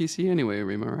playing it on PC anyway,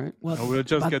 Rima, right? Well, we'll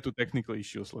just get to technical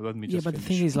issues. So let me just but the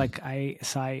thing is, like,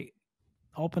 I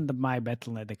opened my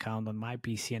Battle.net account on my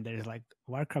PC, and there's like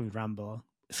Warcraft Rumble.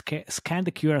 Scan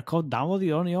the QR code, download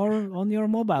it on your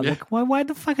mobile. Yeah. Like, why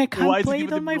the fuck I can't play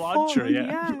it on my phone?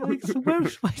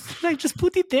 Like, just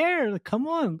put it there. Like, come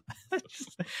on,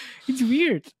 it's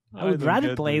weird. I would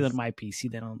rather play it on my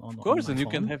PC than on of course, on and my you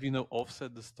phone. can have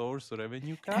offset the stores or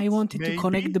revenue cuts. I wanted to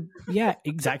connect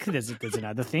exactly. That's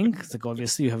another thing. Like,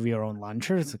 obviously, you have your own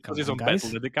launcher. So because it's on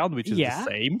Battle.net account, which is the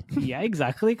same. Yeah,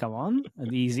 exactly. Come on,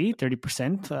 and easy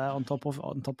 30% on top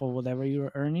of whatever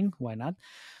you're earning. Why not?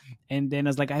 And then I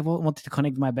was like, I wanted to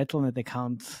connect my Battle.net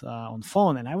account on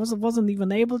phone, and I wasn't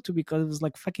even able to because it was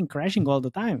like fucking crashing all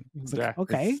the time. Like,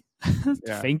 okay,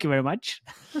 thank you very much.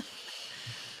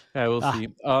 Yeah, we'll see.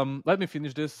 Let me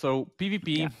finish this. So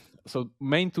PvP. So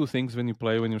main 2 things when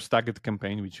you're stuck at the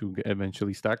campaign, which you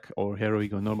eventually stuck, or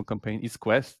heroic or normal campaign, is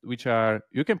quests, which are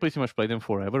you can pretty much play them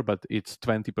forever, but it's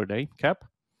 20 per day cap,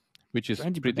 which is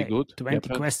pretty good. 20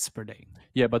 quests per day.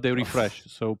 Yeah, but they refresh,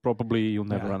 so probably you'll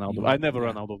never run out of. I never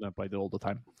run out of them. I play it all the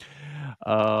time.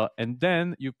 And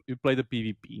then you play the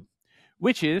PvP,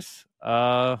 which is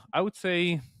I would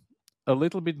say a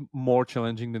little bit more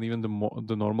challenging than even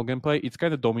the normal gameplay. It's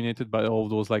kind of dominated by all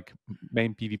those like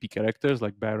main PvP characters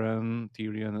like Baron,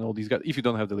 Tyrion, and all these guys. If you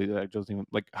don't have the leader, just even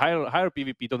like higher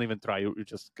PvP, don't even try. You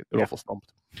just get awful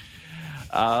stomped.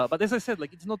 But as I said,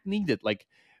 like it's not needed. Like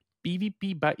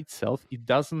PvP by itself, it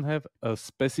doesn't have a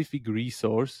specific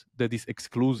resource that is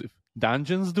exclusive.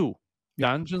 Dungeons do.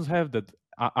 Dungeons have that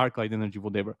Arclight energy,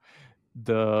 whatever.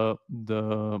 The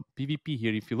PvP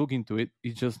here, if you look into it,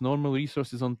 it's just normal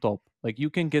resources on top. Like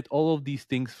you can get all of these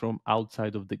things from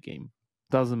outside of the game.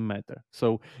 Doesn't matter.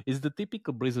 So it's the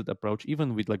typical Blizzard approach.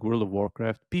 Even with like World of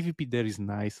Warcraft, PvP there is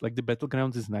nice. Like the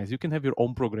Battlegrounds is nice. You can have your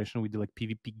own progression with the like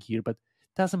PvP gear, but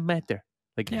it doesn't matter.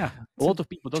 Like a lot of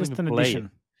people don't even play it.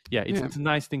 Yeah, it's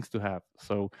nice things to have.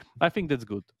 So I think that's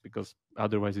good because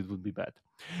otherwise it would be bad.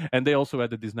 And they also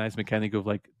added this nice mechanic of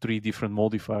like 3 different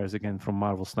modifiers again from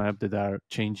Marvel Snap that are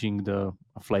changing the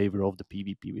flavor of the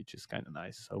PvP, which is kind of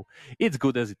nice. So it's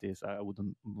good as it is. I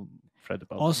wouldn't fret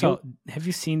about. Also, have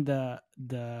you seen the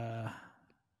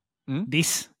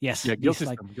this? Yes, yeah, guild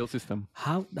system.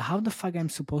 How the fuck I'm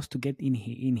supposed to get in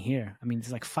here? I mean,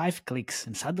 it's like 5 clicks,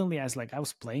 and suddenly I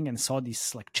was playing and saw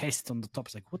this like chest on the top.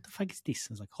 It's like, what the fuck is this?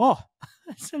 I was like, oh,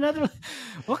 it's another.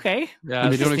 Okay. Yeah,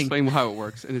 and they don't explain how it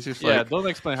works, and it's just like, don't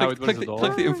explain how it works at all.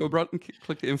 Click the info button.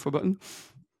 Click the info button.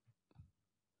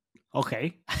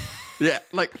 Okay. Yeah,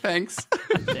 like thanks.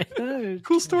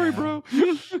 Cool story, bro.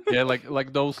 Yeah,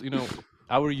 like those,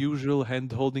 our usual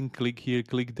hand-holding click here,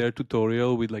 click there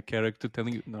tutorial with like character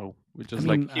telling you, no, we just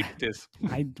keep this.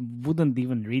 I wouldn't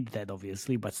even read that,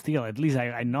 obviously, but still, at least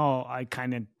I know, I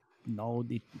kind of know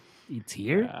it's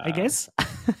here, I guess.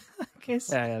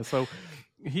 Yeah, so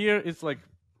here it's like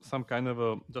some kind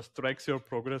of just tracks your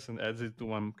progress and adds it to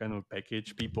one kind of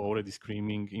package. People already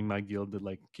screaming in my guild that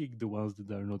like kick the ones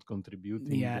that are not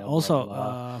contributing. Yeah. Blah, also, blah,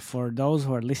 blah. For those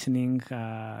who are listening,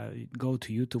 go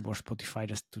to YouTube or Spotify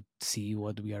just to see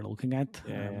what we are looking at.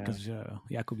 Because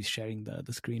Jakub is sharing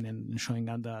the screen and showing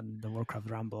out the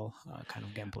Warcraft Rumble kind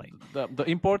of gameplay. The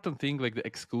important thing, like the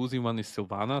exclusive one, is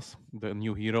Sylvanas, the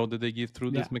new hero that they give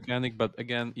through this mechanic. But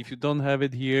again, if you don't have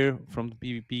it here from the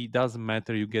PvP, doesn't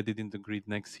matter. You get it in the grid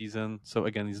next season. So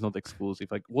again, it's not exclusive.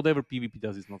 Like whatever PvP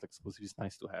does is not exclusive. It's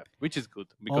nice to have, which is good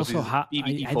because also I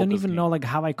don't even game. know like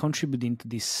how I contribute into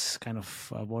this kind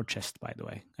of war chest. By the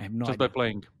way, I have no just idea. by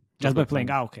playing. Just by playing.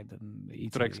 Okay, then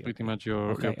it tracks pretty much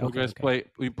your progress.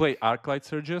 We play Arclight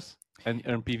Surges and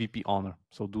earn PvP honor.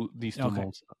 So do these two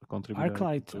modes contribute.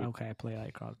 Arclight. Okay, I play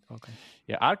Arclight. Okay.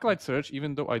 Yeah, Arclight Surge,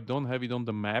 even though I don't have it on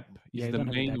the map, is the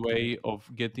main way of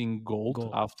getting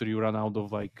gold after you run out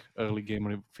of like early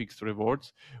game fixed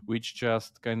rewards, which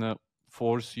just kind of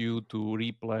force you to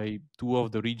replay 2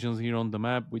 of the regions here on the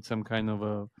map with some kind of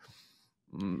a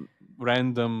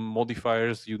random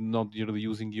modifiers. You're not really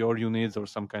using your units or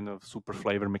some kind of super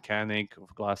flavor mechanic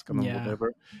of glass cannon,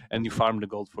 whatever, and you farm the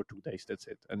gold for 2 days. That's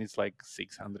it, and it's like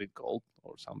 600 gold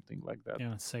or something like that.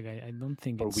 Yeah, Sega. I don't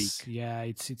think it's week. Yeah,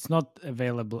 it's not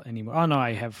available anymore. Oh no,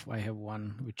 I have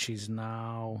one which is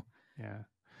now. Yeah.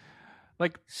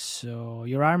 So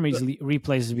your army is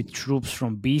replaced with troops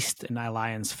from Beast and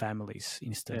Alliance families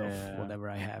instead of whatever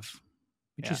I have,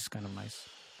 which is kind of nice.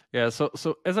 Yeah, so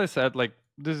as I said, like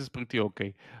this is pretty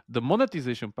okay. The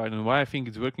monetization part and why I think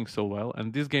it's working so well,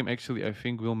 and this game actually I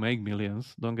think will make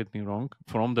millions, don't get me wrong,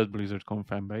 from that BlizzardCon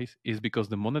fan base, is because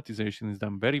the monetization is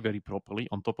done very, very properly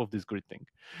on top of this grid thing.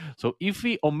 So if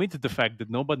we omit the fact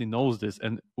that nobody knows this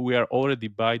and we are already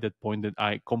by that point that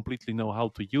I completely know how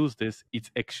to use this, it's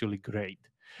actually great.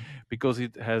 Because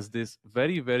it has this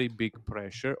very, very big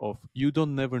pressure of you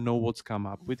don't never know what's come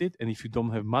up with it, and if you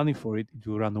don't have money for it, it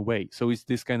will run away. So it's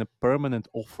this kind of permanent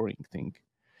offering thing.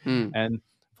 And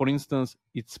for instance,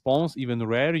 it spawns even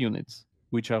rare units,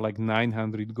 which are like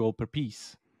 900 gold per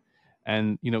piece.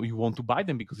 And you want to buy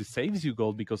them because it saves you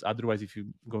gold, because otherwise if you're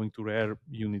going to rare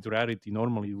unit rarity,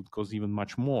 normally it would cost even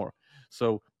much more.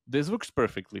 So this works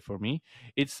perfectly for me.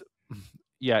 It's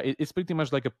pretty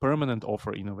much like a permanent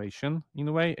offer innovation in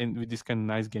a way, and with this kind of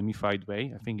nice gamified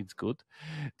way. I think it's good.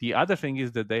 The other thing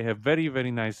is that they have very,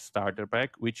 very nice starter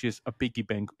pack, which is a piggy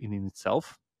bank in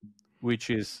itself,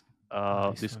 which is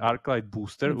this Arclight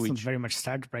booster. It's which not very much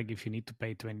starter pack if you need to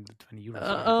pay 20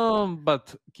 euros.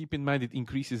 But keep in mind it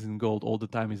increases in gold all the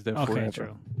time. It's there forever.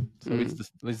 True. So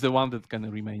it's the one that kind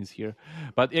of remains here.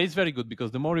 But it's very good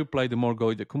because the more you play, the more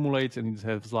gold it accumulates, and it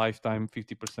has lifetime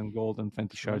 50% gold and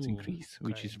 20 shards increase,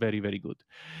 which is very, very good.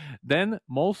 Then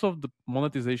most of the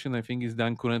monetization, I think, is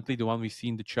done currently, the one we see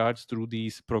in the charts, through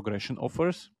these progression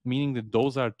offers, meaning that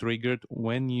those are triggered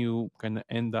when you kind of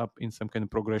end up in some kind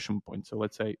of progression point. So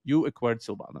let's say you acquired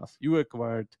Sylvanas, you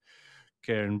acquired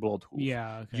Cairn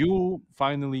Bloodhoof. You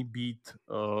finally beat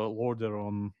Warder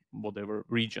on whatever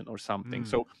region or something.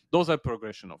 So those are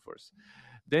progression offers.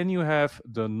 Then you have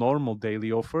the normal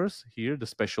daily offers here, the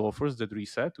special offers that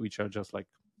reset, which are just like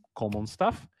common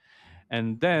stuff.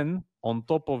 And then on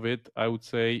top of it, I would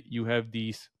say you have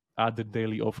these other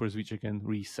daily offers which you can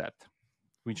reset,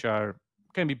 which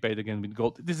can be paid again with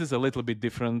gold. This is a little bit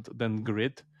different than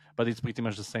grid, but it's pretty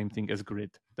much the same thing as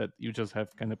grid, that you just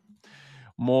have kind of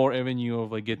more avenue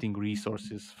of like getting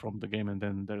resources from the game, and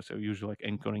then there's usually like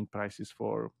anchoring prices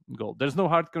for gold. There's no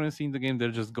hard currency in the game,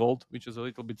 there's just gold, which is a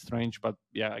little bit strange, but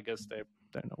yeah, I guess they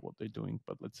know what they're doing,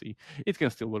 but let's see. It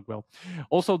can still work well.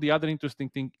 Also, the other interesting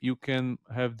thing, you can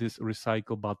have this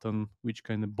recycle button, which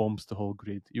kind of bombs the whole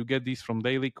grid. You get these from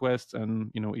daily quests,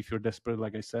 and if you're desperate,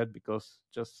 like I said, because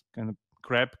just kind of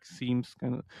crap seems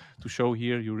kind of to show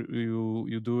here.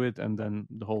 You do it, and then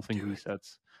the whole thing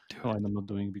resets. No, I'm not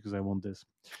doing it because I want this.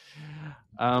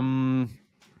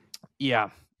 Yeah.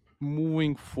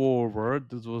 Moving forward,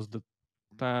 this was the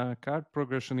card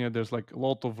progression. Yeah, there's like a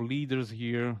lot of leaders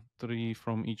here, 3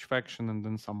 from each faction, and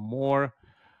then some more.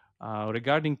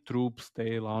 Regarding troops,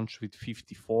 they launched with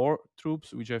 54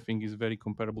 troops, which I think is very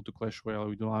comparable to Clash Royale.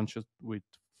 We launched with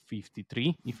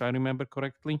 53, if I remember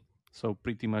correctly. So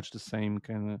pretty much the same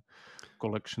kind of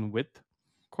collection width.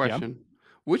 Question. Yeah.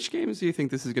 Which games do you think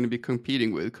this is going to be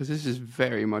competing with? Because this is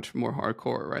very much more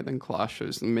hardcore, right, than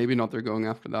Clashes. And maybe not they're going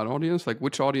after that audience. Like,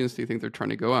 which audience do you think they're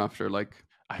trying to go after? Like,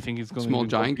 I think it's going small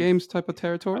giant games type of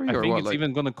territory? I or think what? It's like...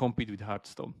 even going to compete with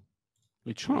Hearthstone,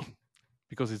 literally.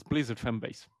 Because it's Blizzard fan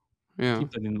base. Yeah.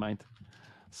 Keep that in mind.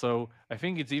 So I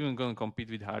think it's even going to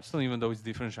compete with Hearthstone, even though it's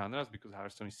different genres, because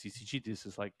Hearthstone is CCG. This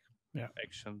is like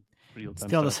action, real-time.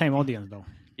 Still the same audience, though.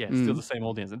 Yeah, still the same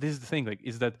audience. And this is the thing, like,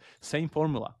 is that same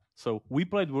formula. So we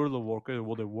played World of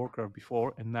Warcraft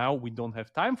before, and now we don't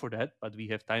have time for that, but we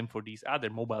have time for these other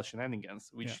mobile shenanigans,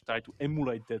 which try to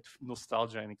emulate that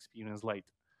nostalgia and experience late.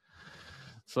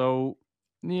 So,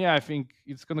 yeah, I think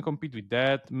it's going to compete with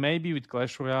that, maybe with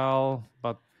Clash Royale,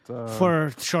 but for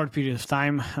a short period of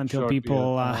time until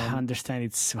people understand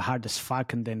it's hard as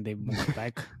fuck, and then they move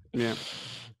back.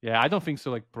 Yeah, I don't think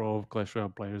so. Like pro Clash Royale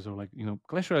players, or like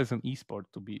Clash Royale is an esport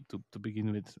to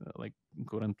begin with, like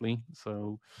currently.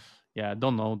 So yeah, I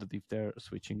don't know that if they're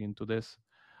switching into this.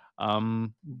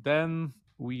 Then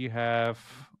we have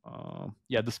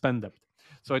the spend depth.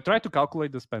 So I tried to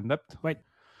calculate the spend depth. Wait.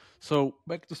 So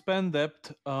back to spend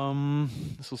depth.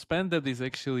 So spend depth is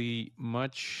actually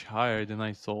much higher than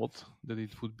I thought that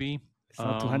it would be. It's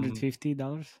not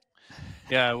 $250.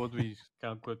 Yeah, what we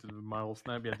calculated with Marvel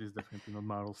Snap. Yeah, this is definitely not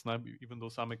Marvel Snap, even though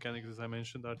some mechanics, as I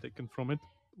mentioned, are taken from it,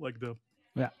 like the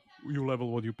you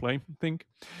level what you play thing.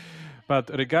 But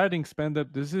regarding spend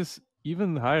up, this is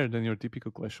even higher than your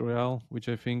typical Clash Royale, which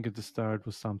I think at the start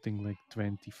was something like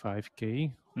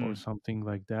 25k or something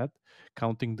like that,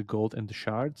 counting the gold and the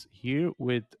shards. Here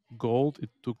with gold, it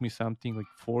took me something like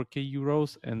 4k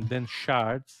euros, and then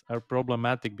shards are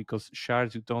problematic because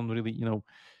shards you don't really,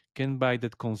 can buy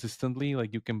that consistently.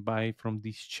 Like you can buy from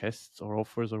these chests or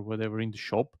offers or whatever in the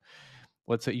shop.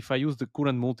 Let's say if I use the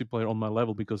current multiplayer on my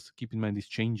level, because keep in mind these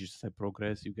changes as I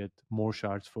progress, you get more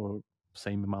shards for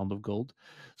same amount of gold.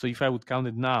 So if I would count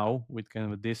it now with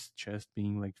kind of this chest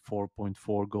being like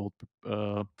 4.4 gold,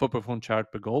 4.1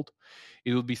 shard per gold,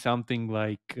 it would be something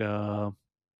like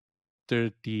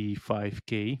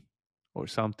 35k or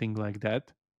something like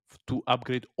that to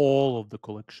upgrade all of the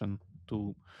collection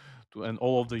to and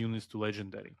all of the units to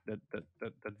legendary. That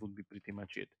would be pretty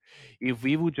much it. If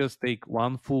we would just take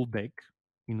one full deck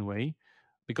in a way,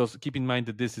 because keep in mind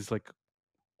that this is like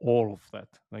all of that,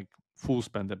 like full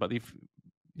spender. But if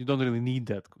you don't really need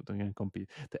that to compete,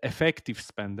 the effective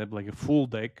spender, like a full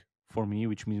deck for me,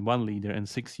 which means 1 leader and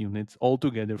 6 units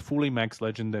altogether, fully max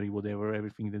legendary, whatever,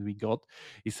 everything that we got,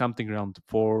 is something around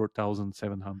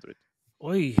 4,700.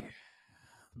 Oi.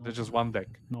 There's just one deck.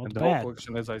 And the whole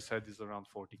collection, as I said, is around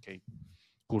 40k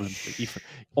currently, if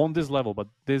on this level. But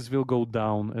this will go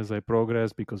down as I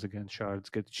progress, because again, shards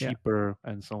get cheaper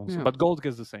and so on. So, but gold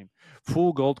gets the same.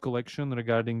 Full gold collection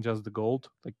regarding just the gold,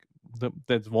 like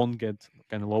that won't get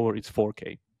kind of lower. It's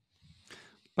 4k.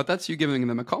 But that's you giving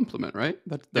them a compliment, right?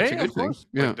 That's a good thing.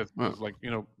 Yeah, like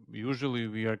usually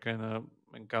we are kind of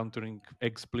encountering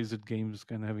ex-Blizzard games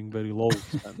kind of having very low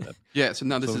spend. So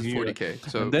now this is 40k.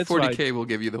 So 40k will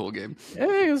give you the whole game.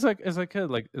 Yeah, it's like as I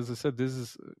said, this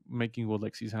is making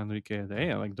like 600k a day.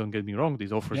 And like, don't get me wrong,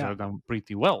 these offers are done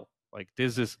pretty well. Like,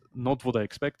 this is not what I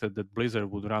expected, that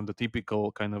Blizzard would run the typical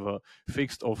kind of a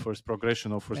fixed offers,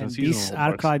 progression offers, and seasonal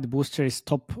offers. This Arclight booster is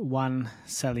top 1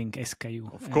 selling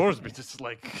SKU. Of course, but it's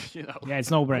like, it's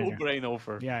no-brainer. No-brain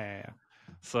offer. Yeah.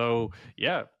 So,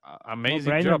 amazing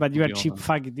no-brainer, job. But you are cheap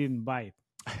fuck, you didn't buy it.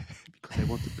 Because I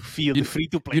wanted to feel the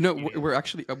free-to-play. We're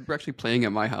actually playing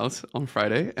at my house on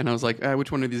Friday, and I was like,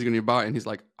 which one of these are going to buy? And he's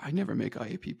like, I never make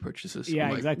IAP purchases. Yeah, I'm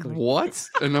like, exactly. What?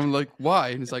 And I'm like, why?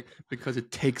 And he's like, because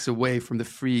it takes away from the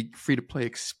free-to-play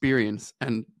experience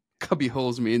and cubby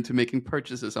holes me into making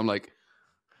purchases. I'm like,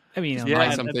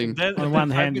 buy something. On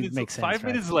one hand, it makes sense. 5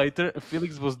 minutes later,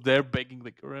 Felix was there begging,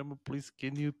 like, Remo, please,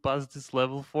 can you pass this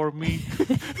level for me?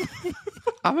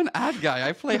 I'm an ad guy.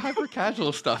 I play hyper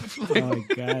casual stuff. Oh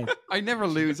my god! I never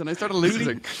lose, and I started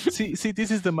losing. See,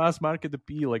 this is the mass market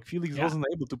appeal. Like, Felix wasn't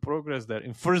able to progress there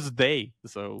in first day.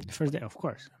 So first day, of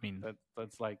course. I mean,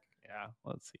 that's like,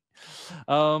 let's see.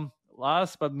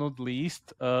 Last but not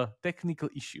least, technical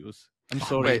issues. I'm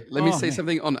sorry. Wait, let me say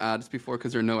something on ads before,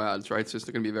 because there are no ads, right? So it's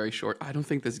going to be very short. I don't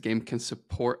think this game can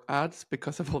support ads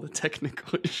because of all the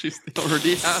technical issues they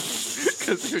already have,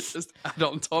 because they're just add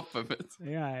on top of it.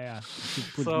 Yeah.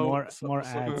 To put more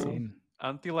ads in.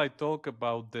 Until I talk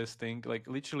about this thing, like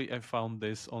literally I found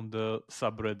this on the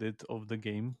subreddit of the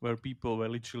game where people were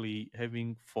literally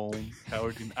having phone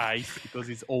covered in ice because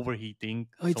it's overheating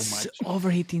so much.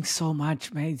 Overheating so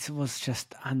much, man. It was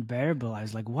just unbearable. I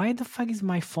was like, why the fuck is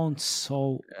my phone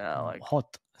so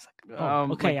hot?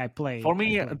 I play. For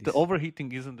me, the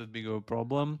overheating isn't that big of a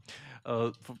problem.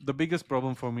 The biggest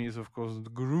problem for me is, of course, the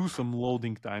gruesome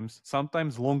loading times,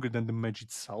 sometimes longer than the match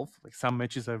itself. Like some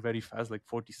matches are very fast, like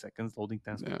 40 seconds. Loading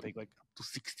times can take like up to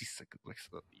 60 seconds, like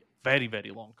very,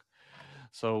 very long.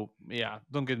 So, yeah,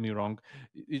 don't get me wrong.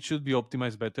 It should be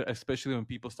optimized better, especially when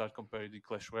people start comparing to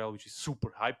Clash Royale, which is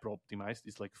super hyper-optimized.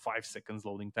 It's like 5 seconds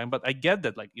loading time. But I get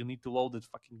that. Like, you need to load it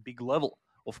fucking big level,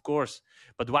 of course.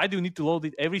 But why do you need to load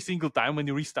it every single time when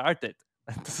you restart it?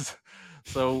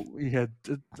 So, yeah.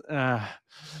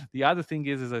 The other thing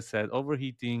is, as I said,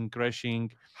 overheating,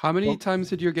 crashing. How many times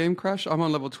did your game crash? I'm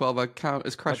on level 12. I count.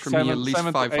 It's crashed like for me at least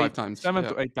five times. 7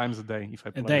 to 8 times a day if I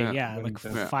play. A day, like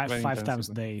five times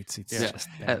a day. It's just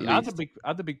the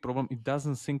other big problem, it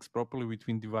doesn't sync properly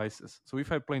between devices. So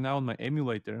if I play now on my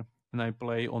emulator and I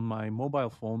play on my mobile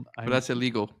phone, but that's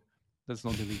illegal. That's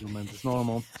not illegal, man. It's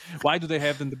normal. Why do they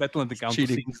have then the Battle.net account to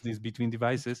sync this between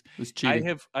devices? It's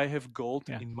cheating. I have gold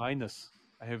in minus.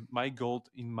 I have my gold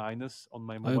in minus on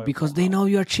my mobile because phone they know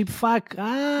you're cheap fuck. They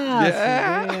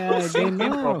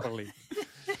know properly.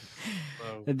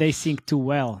 They sync too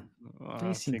well.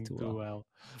 They sync too well.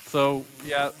 So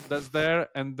yeah, that's there.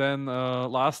 And then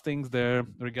last things there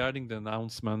regarding the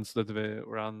announcements that were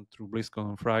run through BlizzCon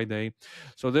on Friday.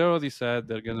 So they already said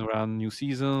they're going to run new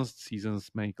seasons.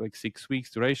 Seasons make like 6 weeks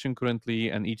duration currently,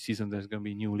 and each season there's going to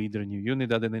be a new leader, new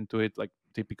unit added into it, like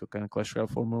typical kind of Clash Royale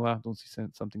formula. Don't see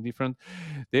something different.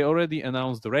 They already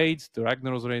announced the raids, the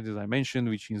Ragnaros raid, as I mentioned,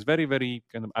 which is very, very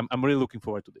kind of. I'm really looking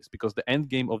forward to this because the end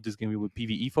game of this game will be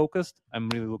PvE focused. I'm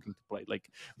really looking to play. Like,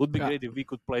 would be great if we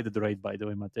could play the raid. By the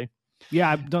way, Mate.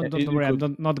 Yeah, don't worry.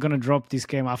 I'm not gonna drop this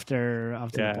game after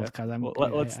the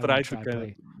podcast. Let's try to kind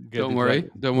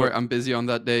of. Don't worry. I'm busy on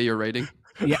that day. You're raiding.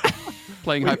 Yeah.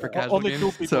 Playing hyper casual only games.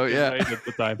 2 people so yeah, at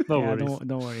the time. No worries.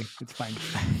 Don't worry. It's fine.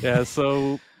 Yeah.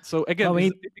 So again,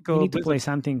 we need to play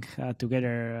something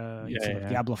together instead of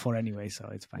Diablo 4 anyway, so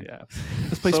it's fine. Yeah.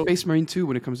 Let's play Space Marine 2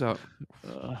 when it comes out.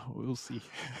 We'll see.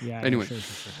 Yeah. Anyway.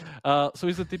 Sure. So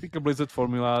it's a typical Blizzard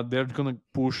formula. They're gonna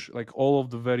push like all of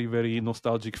the very, very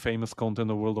nostalgic, famous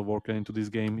content of World of Warcraft into this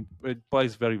game. It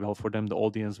plays very well for them. The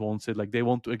audience wants it. Like they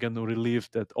want to again relive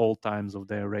that old times of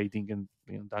their raiding and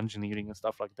dungeoneering and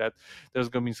stuff like that. There's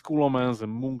gonna be Skull Omens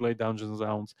and Moonglade Dungeon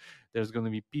Zones. There's going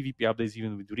to be PvP updates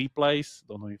even with replays.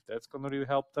 Don't know if that's going to really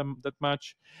help them that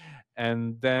much.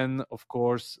 And then, of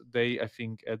course, they, I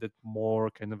think, added more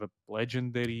kind of a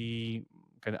legendary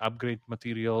kind of upgrade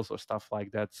materials or stuff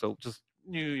like that. So just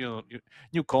new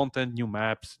content, new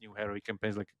maps, new heroic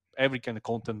campaigns. Like every kind of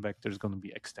content vector is going to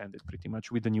be extended pretty much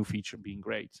with the new feature being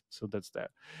great. So that's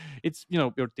that. It's,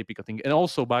 your typical thing. And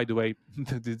also, by the way,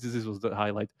 this was the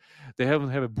highlight. They haven't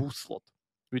have a boost slot,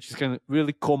 which is kind of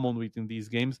really common within these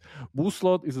games. Boost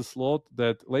slot is a slot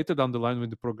that later down the line, when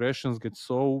the progressions get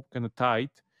so kind of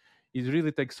tight, it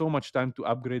really takes so much time to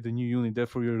upgrade a new unit.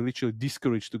 Therefore, you're literally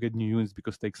discouraged to get new units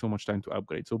because it takes so much time to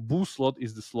upgrade. So boost slot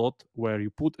is the slot where you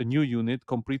put a new unit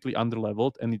completely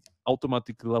under-leveled and it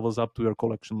automatically levels up to your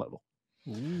collection level.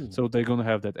 Ooh. So they're going to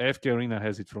have that. AFK Arena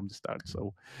has it from the start.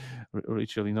 So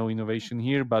literally no innovation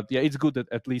here. But yeah, it's good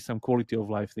that at least some quality of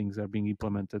life things are being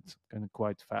implemented kind of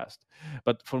quite fast.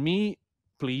 But for me,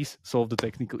 please solve the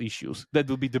technical issues. That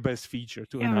will be the best feature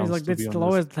to announce. It's like that's the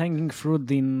lowest hanging fruit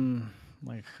in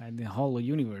the whole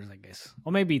universe, I guess.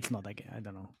 Or maybe it's not. I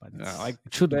don't know. But it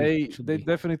should be. They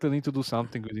definitely need to do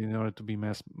something with it in order to be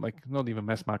not even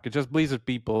mass market. Just Blizzard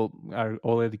people are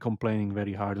already complaining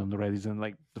very hard on the Reddit and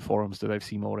like the forums that I've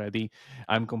seen already.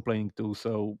 I'm complaining too,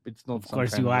 so it's not. Of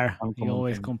course you are. You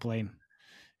always complain.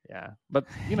 Yeah, but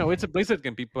it's a Blizzard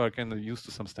game. People are kind of used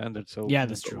to some standards, so yeah,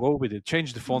 that's true. Go with it.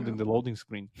 Change the font in the loading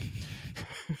screen.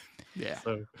 Yeah.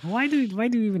 So why do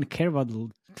you even care about the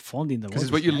font in the? Because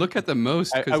it's what you look at the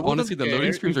most. Because honestly, the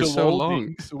loading screens are so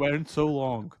long. Weren't so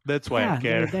long. That's why I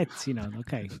care. That's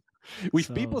okay.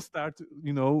 If people start,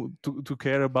 to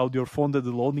care about your font at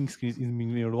the loading screens,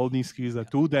 your loading screens are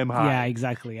too damn high. Yeah,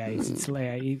 exactly. Yeah, it's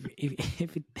like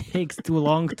if it takes too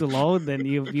long to load, then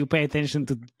you pay attention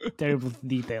to terrible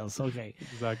details. Okay.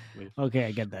 Exactly. Okay,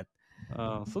 I get that.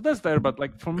 So that's fair, but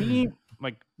like for me,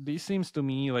 like this seems to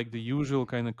me like the usual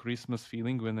kind of Christmas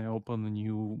feeling when I open a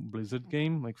new Blizzard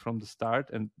game, like from the start,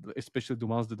 and especially the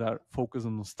ones that are focused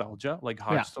on nostalgia, like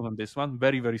Hearthstone and this one.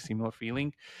 Very, very similar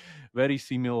feeling, very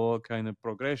similar kind of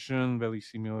progression, very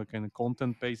similar kind of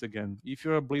content pace. Again, if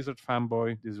you're a Blizzard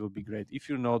fanboy, this will be great. If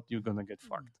you're not, you're gonna get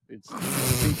fucked. It's as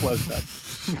simple as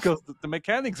that, because the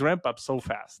mechanics ramp up so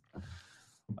fast.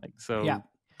 Like so, yeah,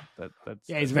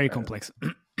 it's very complex.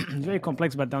 It's very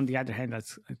complex, but on the other hand,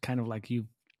 that's kind of like you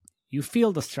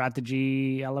feel the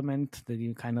strategy element that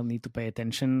you kind of need to pay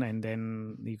attention, and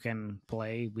then you can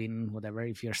play, win, whatever.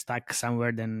 If you're stuck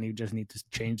somewhere, then you just need to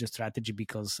change the strategy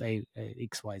because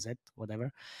X, Y, Z,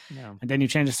 whatever. Yeah. And then you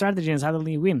change the strategy and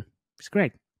suddenly you win. It's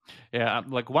great. Yeah,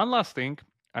 like one last thing,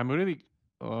 I'm really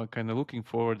kind of looking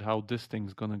forward how this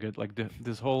thing's gonna get like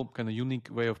this whole kind of unique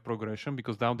way of progression,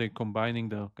 because now they're combining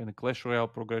the kind of Clash Royale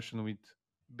progression with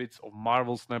bits of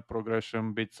Marvel Snap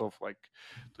progression, bits of like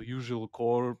the usual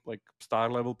core like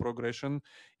star level progression.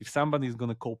 If somebody's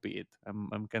gonna copy it,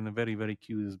 I'm kind of very, very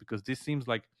curious, because this seems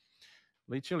like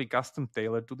literally custom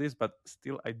tailored to this, but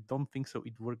still I don't think so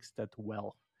it works that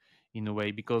well in a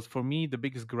way, because for me the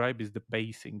biggest gripe is the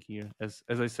pacing here. As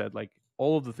I said, like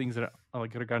all of the things that are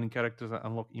like regarding characters are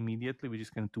unlocked immediately, which is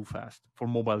kind of too fast for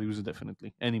mobile user.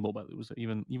 Definitely any mobile user,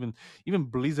 even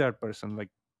Blizzard person, like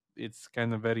it's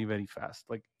kind of very, very fast.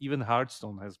 Like even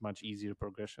Hearthstone has much easier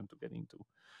progression to get into.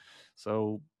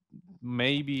 So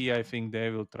maybe I think they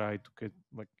will try to get,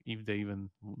 like, if they even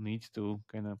need to,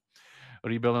 kind of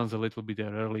rebalance a little bit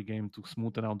their early game to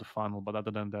smoothen out the funnel. But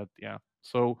other than that, yeah.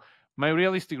 So my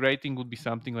realistic rating would be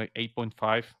something like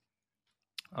 8.5.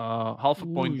 Half a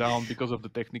point down because of the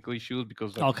technical issues,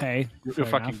 because like, okay, you're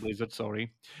fucking Blizzard,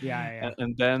 sorry. Yeah.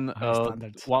 And then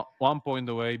standards. 1 point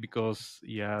away because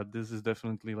this is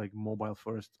definitely like mobile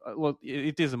first. Well,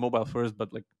 it is a mobile first,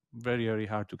 but like very, very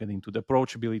hard to get into. The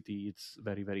approachability, it's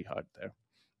very, very hard there.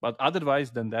 But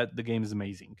otherwise than that, the game is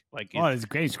amazing. Like it's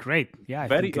great. It's great. Yeah,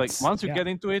 very like once you get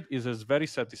into it, it has very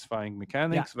satisfying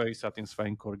mechanics, very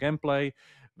satisfying core gameplay,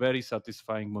 very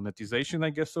satisfying monetization,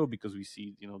 I guess so, because we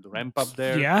see the ramp up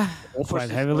there. Yeah, quite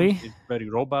heavily. It's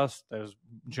very robust. There's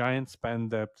giant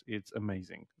spend depth. It's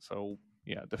amazing. So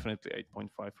yeah, definitely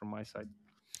 8.5 from my side.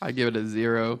 I give it a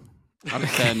 0 out of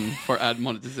 10 for ad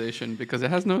monetization because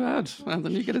it has no ad, and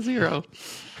then you get a 0.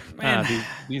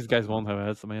 These guys won't have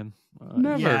ads, man.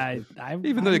 Never. Yeah,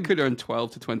 even though they could earn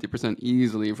 12 to 20%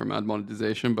 easily from ad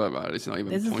monetization, but it's not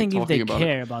even. That's the thing. If they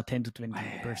care about 10 to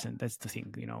 20%, that's the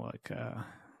thing. Like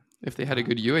if they had a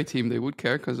good UA team, they would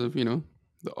care because of the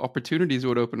opportunities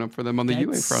would open up for them on the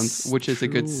UA front, which is a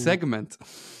good segment.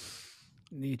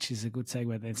 Which is a good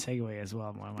segment and segue as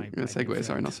well. Segue,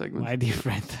 sorry, not segment. My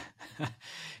different,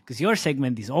 because your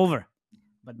segment is over,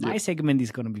 but my segment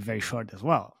is going to be very short as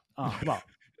well. Oh well.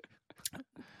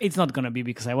 It's not going to be,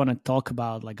 because I want to talk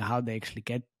about like how they actually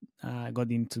got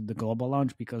into the global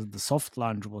launch, because the soft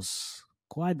launch was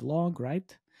quite long,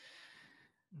 right?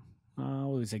 It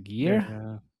was a year.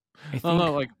 Yeah.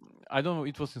 No, like I don't know.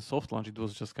 It was in soft launch. It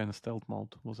was just kind of stealth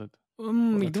mode, was it?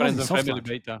 It was in soft launch.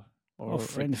 Beta.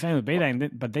 Family beta,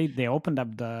 but they opened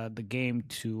up the game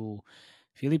to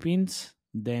Philippines,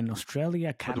 then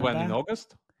Australia, Canada. But when, in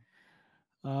August?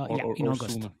 In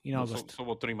August. Sooner? In August. So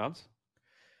what, 3 months?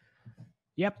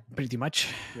 Yep, pretty much.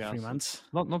 3 so months.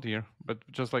 Not here, but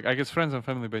just like I guess friends and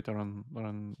family beta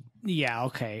run. Yeah,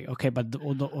 okay, but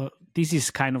this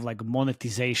is kind of like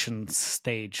monetization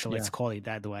stage. Let's call it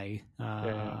that way.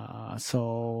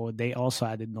 So they also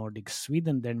added Nordic,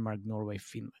 Sweden, Denmark, Norway,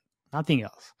 Finland. Nothing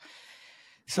else.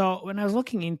 So when I was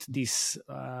looking into this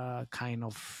kind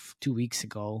of 2 weeks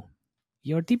ago,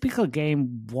 your typical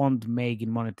game won't make in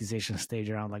monetization stage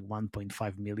around like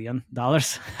 $1.5 million,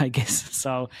 I guess.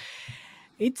 So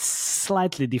it's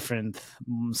slightly different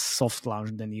soft launch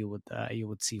than you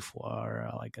would see for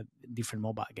like a different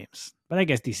mobile games. But I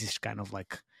guess this is kind of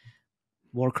like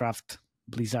Warcraft,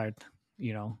 Blizzard,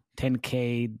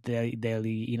 10K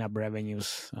daily in-app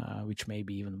revenues, which may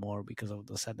be even more because of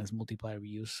the Sadness multiplier we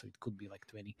use. So it could be like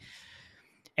 20.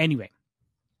 Anyway,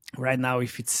 right now,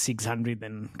 if it's 600,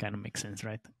 then kind of makes sense,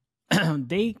 right?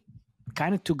 They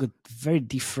kind of took a very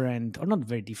different, or not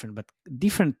very different, but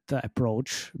different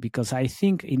approach, because I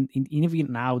think in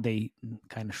even now they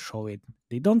kind of show it.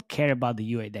 They don't care about the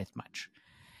UA that much.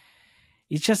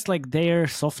 It's just like their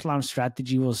soft launch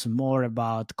strategy was more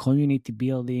about community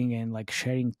building and like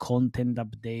sharing content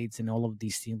updates and all of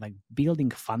these things, like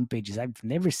building fun pages. I've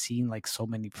never seen like so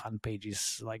many fun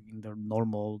pages like in the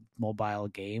normal mobile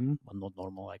game, well, not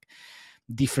normal, like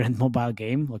different mobile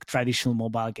game, like traditional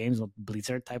mobile games, not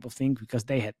Blizzard type of thing, because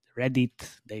they had Reddit,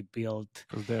 they built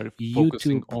because they're YouTube,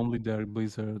 focusing only their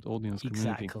Blizzard audience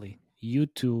community. Exactly.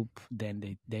 YouTube,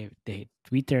 then they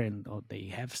Twitter, and they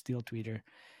have still Twitter,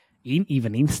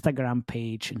 even Instagram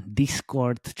page and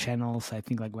Discord channels. I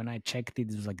think like when I checked it,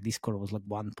 it was like Discord was like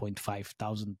 1.5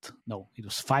 thousand. No, it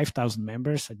was 5,000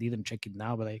 members. I didn't check it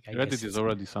now, but I Reddit guess is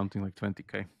already something like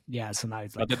 20K. Yeah, so now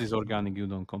it's like. But that is organic. You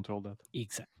don't control that.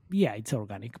 Exactly. Yeah, it's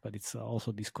organic, but it's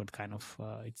also Discord kind of.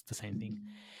 It's the same thing.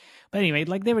 But anyway,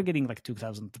 like they were getting like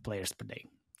 2,000 players per day,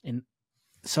 and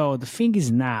so the thing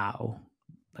is now,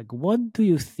 like, what do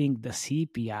you think the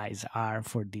CPIs are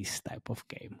for this type of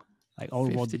game? Like, or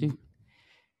 50. what?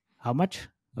 How much?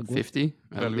 50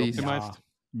 at least. Optimized?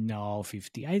 No,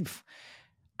 50.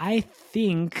 I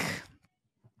think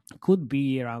could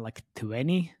be around like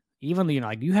 20. Even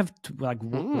like you have like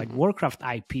Warcraft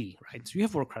IP, right? So you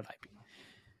have Warcraft IP.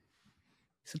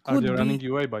 So Are they running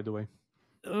UA, by the way?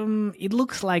 It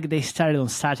looks like they started on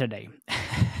Saturday,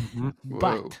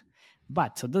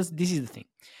 but so this is the thing.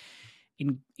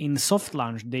 In soft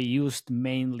launch, they used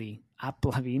mainly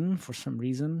Applavin for some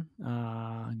reason,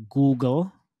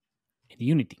 Google, and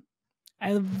Unity. I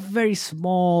have a very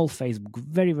small Facebook,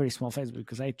 very very small Facebook,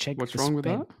 because I checked. What's wrong with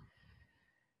that?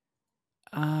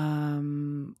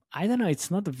 I don't know. It's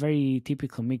not a very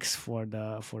typical mix for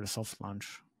the soft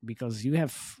launch, because you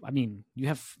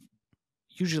have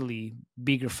usually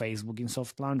bigger Facebook in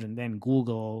soft launch, and then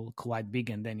Google quite big,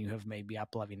 and then you have maybe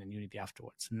Applavin and Unity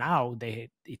afterwards. Now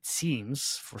it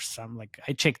seems, for some, like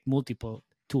I checked multiple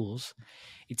tools,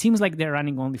 it seems like they're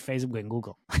running only Facebook and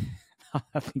Google,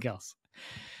 nothing else.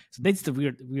 So that's the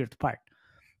weird part.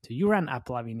 So you run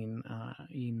Applavin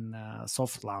in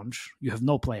soft launch, you have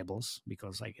no playables,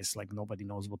 because I guess like nobody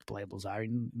knows what playables are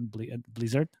in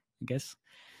Blizzard, I guess.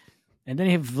 And then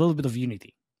you have a little bit of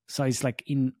Unity. So it's like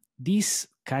in these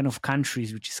kind of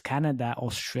countries, which is Canada,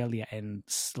 Australia, and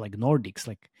like Nordics,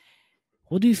 like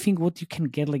what do you think what you can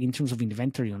get like in terms of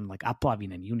inventory on like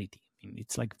Applavin and Unity? I mean,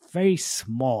 it's like very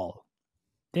small.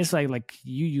 There's like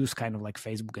you use kind of like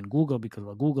Facebook and Google, because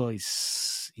Google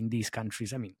is in these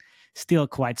countries, I mean, still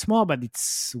quite small, but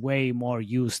it's way more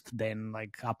used than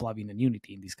like Applavin and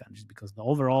Unity in these countries, because the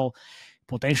overall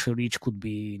potential reach could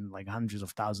be in like hundreds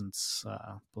of thousands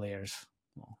players.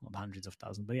 Well, not hundreds of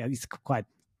thousands, but yeah, it's quite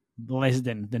less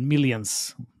than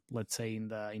millions, let's say in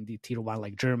the tier 1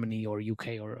 like Germany or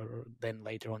UK, or then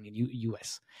later on in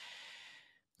US.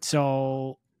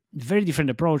 So very different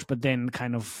approach, but then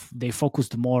kind of they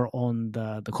focused more on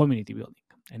the community building.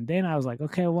 And then I was like,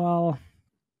 okay, well,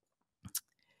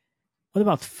 what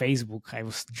about Facebook? I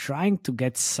was trying to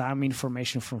get some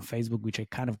information from Facebook, which I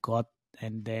kind of got,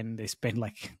 and then they spent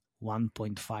like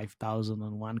 1.5 thousand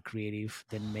on one creative,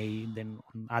 then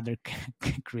on other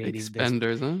creative. Big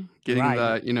spenders, huh? Getting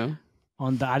right. That,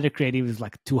 on the other creative is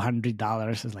like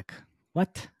 $200. It's like,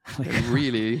 what? They're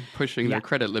really pushing their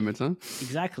credit limits, huh?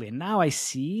 Exactly. And now I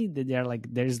see that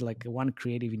there's like one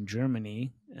creative in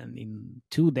Germany, and in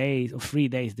 2 days or 3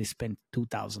 days they spent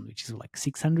 2,000, which is like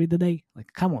 600 a day.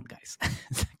 Like, come on, guys.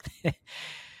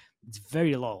 It's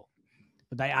very low.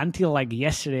 But until like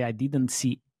yesterday, I didn't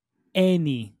see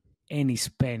any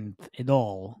spend at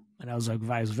all, and I was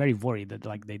very worried that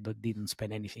like they didn't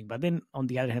spend anything. But then on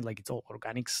the other hand, like it's all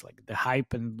organics, like the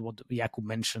hype and what Jakub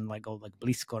mentioned, like all like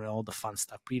BlizzCon and all the fun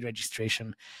stuff,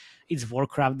 pre-registration. It's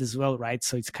Warcraft as well, right?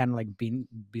 So it's kind of like being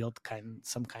built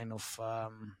some kind of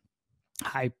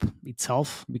hype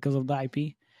itself because of the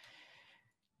IP.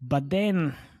 But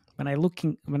then when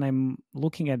I'm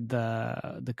looking at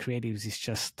the creatives,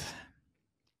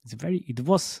 it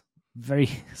was very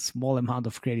small amount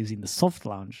of creatives in the soft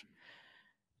launch.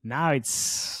 Now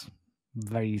it's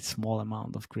very small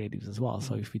amount of creatives as well.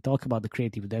 So if we talk about the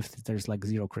creative depth, there's like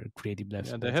zero creative depth.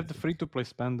 Yeah, they have the free-to-play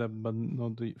spend, but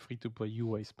not the free-to-play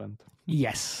UA spend.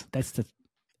 Yes,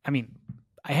 I mean,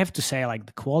 I have to say, like,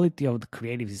 the quality of the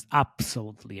creatives is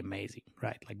absolutely amazing,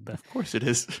 right? Like of course it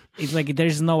is. It's like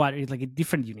there's no other. It's like a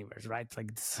different universe, right? It's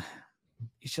like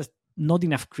it's just not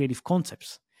enough creative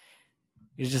concepts.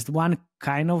 It's just one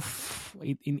kind of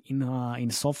in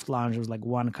soft launch. It was like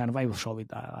one kind of. I will show it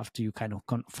after you kind of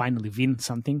finally win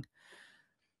something.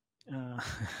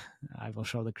 I will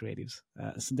show the creatives.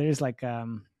 So there is like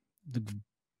the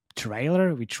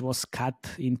trailer, which was cut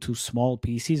into small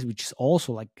pieces, which is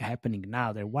also like happening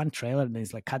now. There's one trailer and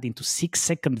it's like cut into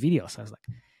 6-second videos. I was like,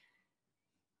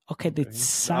 okay, that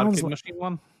sounds like machine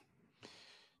one.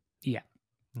 Yeah,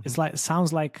 it's like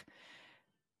sounds like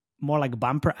more like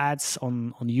bumper ads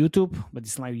on YouTube, but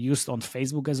it's like used on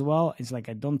Facebook as well. It's like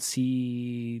I don't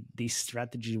see this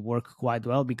strategy work quite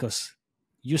well because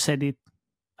you said it,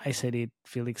 I said it,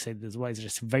 Felix said it as well. It's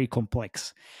just very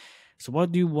complex. So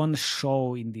what do you want to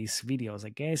show in these videos? I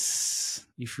guess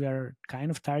if you are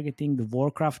kind of targeting the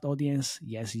Warcraft audience,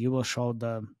 yes, you will show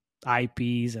the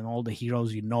IPs and all the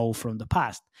heroes you know from the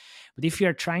past. But if you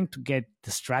are trying to get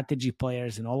the strategy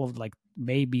players and all of like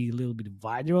maybe a little bit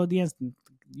wider audience,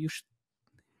 you should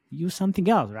use something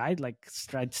else, right? Like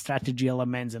strategy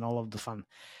elements and all of the fun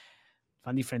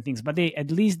different things. But they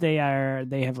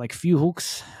have like few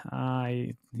hooks.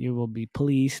 You will be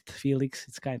pleased, Felix.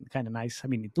 It's kind of nice. I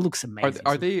mean, it looks amazing.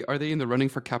 Are they in the running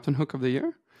for Captain Hook of the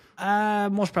Year?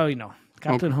 Most probably no.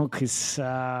 Captain Hook is.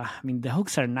 I mean, the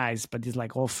hooks are nice, but it's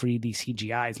like all 3D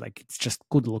CGIs. Like it's just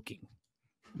good looking.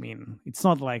 I mean, it's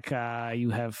not like you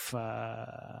have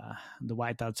the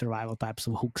whiteout survival types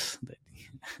of hooks.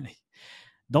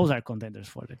 Those are contenders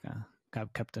for the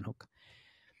Captain Hook.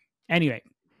 Anyway,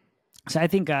 so I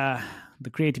think the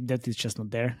creative depth is just not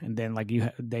there. And then like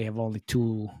they have only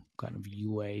 2 kind of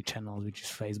UA channels, which is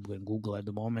Facebook and Google at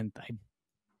the moment. I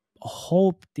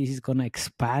hope this is gonna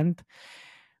expand,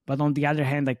 but on the other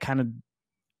hand, I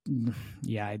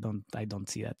don't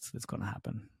see that's gonna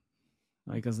happen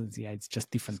because it's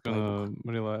just different. It's gonna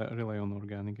rely on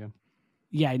organic.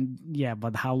 Yeah,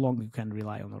 but how long you can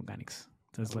rely on organics?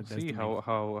 We'll see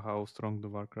how strong the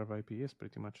Warcraft IP is.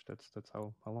 Pretty much that's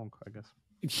how long, I guess.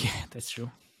 Yeah, that's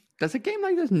true. Does a game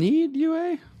like this need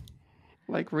UA?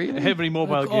 Like really? Every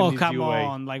mobile game needs UA. Oh, come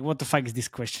on. Like, what the fuck is this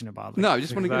question about? Like, no, I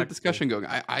just want to get a discussion going.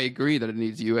 I agree that it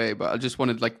needs UA, but I just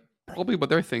wanted, like, probably what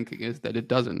they're thinking is that it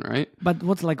doesn't, right? But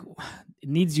what's like, it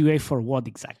needs UA for what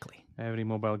exactly? Every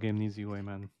mobile game needs UA,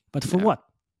 man. But for what?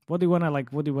 What do you want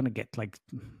to get? Like,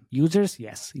 users?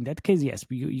 Yes. In that case, yes.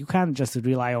 You can't just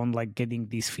rely on, like, getting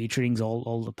these featurings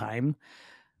all the time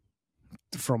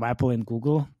from Apple and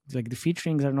Google. Like, the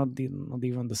featurings are not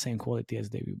even the same quality as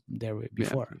they were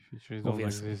before. Yeah, features don't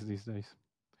exist these days.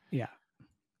 Yeah.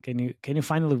 Can you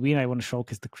finally win? I want to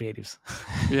showcase the creatives.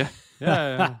 Yeah.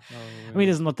 Yeah. I mean,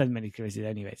 there's not that many creatives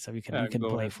anyway, so you can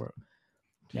play ahead. for.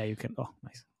 Yeah, you can. Oh,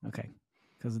 nice. Okay.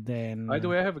 Because then. By the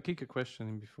way, I have a kicker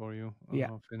question before you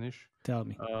finish. Tell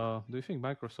me. Do you think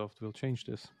Microsoft will change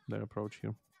their approach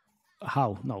here?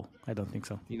 How? No, I don't think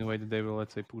so. In a way that they will,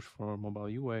 let's say, push for mobile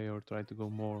UA or try to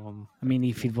go more on. I mean,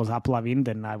 if it was AppLovin,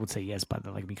 then I would say yes, but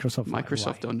like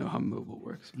Microsoft don't know how mobile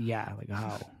works. Yeah, like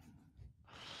how?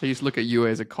 They just look at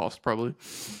UA as a cost, probably.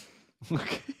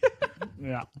 Okay.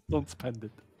 Yeah. Don't spend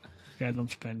it. Yeah, don't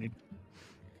spend it.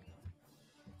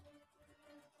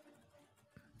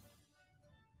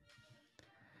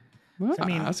 Well, I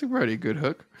mean, that's a pretty good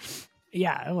hook.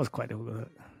 Yeah, it was quite a good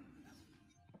hook.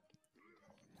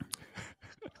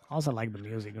 Also like the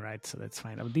music, right? So that's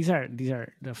fine. But these are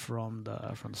from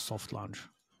the soft launch.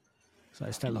 So I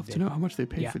I'd love to know how much they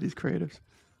paid for these creatives.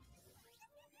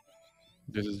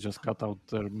 This is just cut out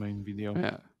their main video.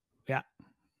 Yeah.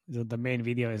 So the main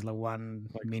video is like 1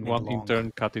 minute one long.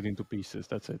 intern cut it into pieces.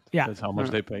 That's it. Yeah. That's how much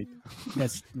they paid.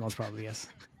 That's most probably, yes.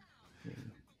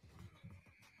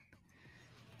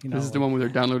 This is the one where they're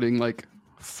downloading like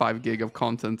 5 gig of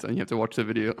content and you have to watch the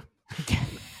video.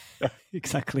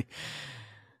 Exactly.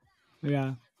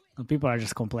 Yeah. And people are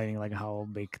just complaining like how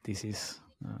big this is.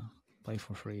 Play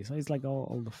for free. So it's like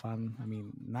all the fun. I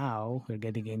mean, now we're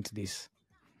getting into this.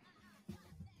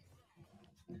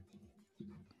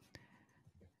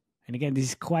 And again, this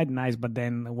is quite nice, but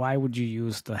then why would you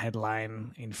use the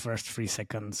headline in first 3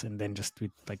 seconds and then just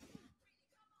with like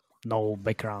no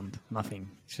background, nothing?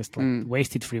 It's just like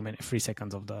wasted 3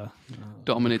 seconds of the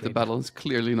dominate the battle is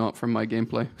clearly not from my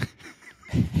gameplay.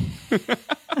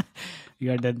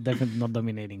 You are definitely not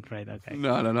dominating, right? Okay.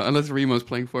 No. Unless Remo's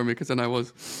playing for me, because then I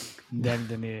was. Then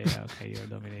yeah, okay, you're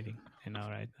dominating. I know,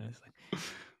 right?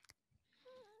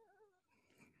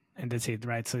 And that's it,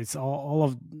 right? So it's all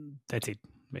of that's it,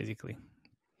 basically.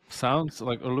 Sounds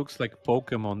like or looks like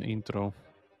Pokemon intro.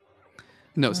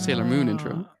 No, Sailor Moon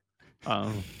intro.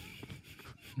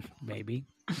 Maybe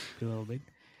a little bit.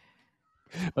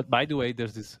 But by the way,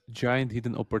 there's this giant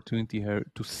hidden opportunity here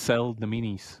to sell the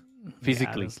minis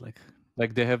physically. Yeah,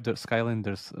 like they have the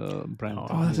Skylanders brand.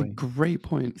 Oh, that's a great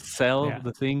point. Sell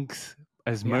the things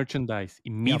as merchandise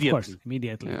immediately. Yeah, of course,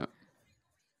 immediately. Yeah.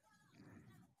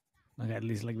 Okay, at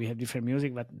least like we have different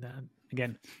music, but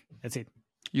again, that's it.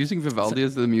 Using Vivaldi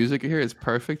as the music here is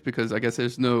perfect because I guess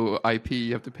there's no IP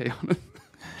you have to pay on it.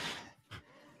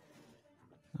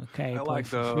 Okay, I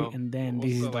like and then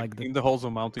this is like the in the halls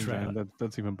of Mountain Giant.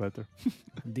 That's even better.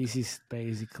 This is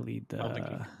basically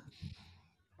the.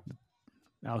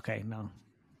 Okay, no,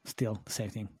 still the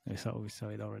same thing. We saw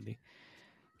it already.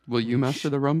 Will you master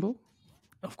the Rumble?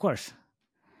 Of course.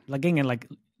 Like again, like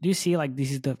do you see like this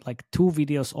is the like 2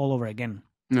 videos all over again?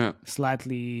 Yeah.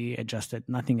 Slightly adjusted,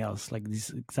 nothing else. Like this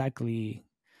is exactly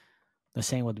the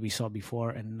same what we saw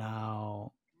before, and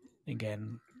now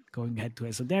again going head to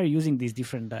head. So they're using these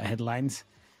different headlines,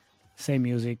 same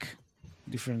music,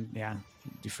 different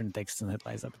text and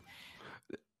headlines.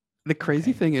 The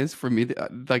crazy thing is, for me,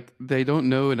 like, they don't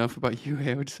know enough about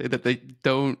UA. I would say that they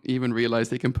don't even realize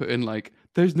they can put in like,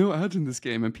 there's no ads in this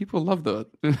game, and people love that.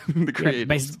 The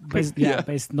creators,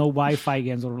 based no Wi-Fi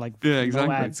games or like exactly.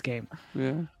 no ads game.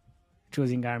 Yeah,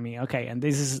 choosing army. Okay, and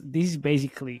this is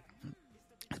basically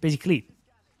it.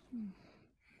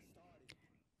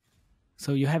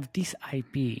 So you have this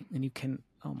IP, and you can,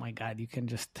 oh my god, you can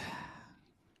just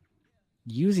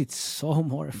use it so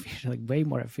more efficient, like way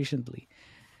more efficiently.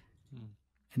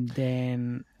 And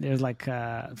then there's like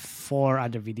 4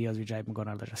 other videos which I'm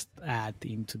gonna just add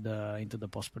into the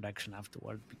post production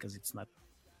afterward, because it's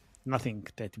nothing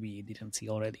that we didn't see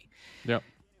already. Yeah.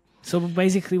 So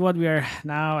basically, what we are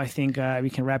now, I think we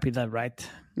can wrap it up, right?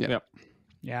 Yeah.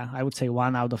 Yeah, I would say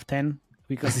 1 out of 10,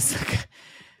 because it's like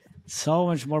so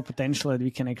much more potential that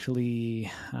we can actually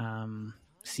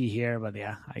see here. But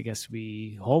yeah, I guess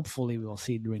hopefully we will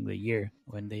see it during the year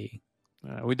when they.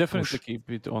 We definitely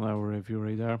keep it on our review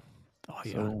radar. Oh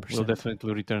yeah, so we'll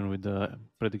definitely return with the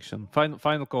prediction.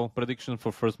 Final call prediction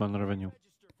for first month revenue.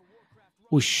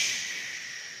 Whoosh.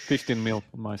 15 mil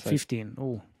on my side. 15.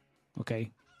 Oh,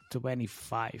 okay.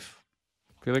 25.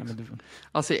 Felix?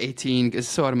 I'll say 18. It's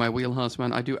so out of my wheelhouse,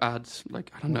 man. I do ads.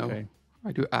 Like, I don't know. Okay.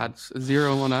 I do ads.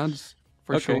 0 on ads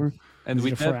for sure. And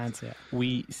with that, ads, yeah.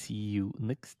 we see you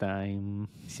next time.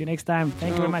 See you next time.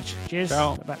 Thank you very much. Cheers.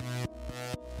 Ciao. Bye-bye.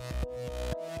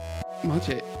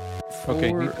 Maciej,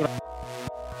 Okay.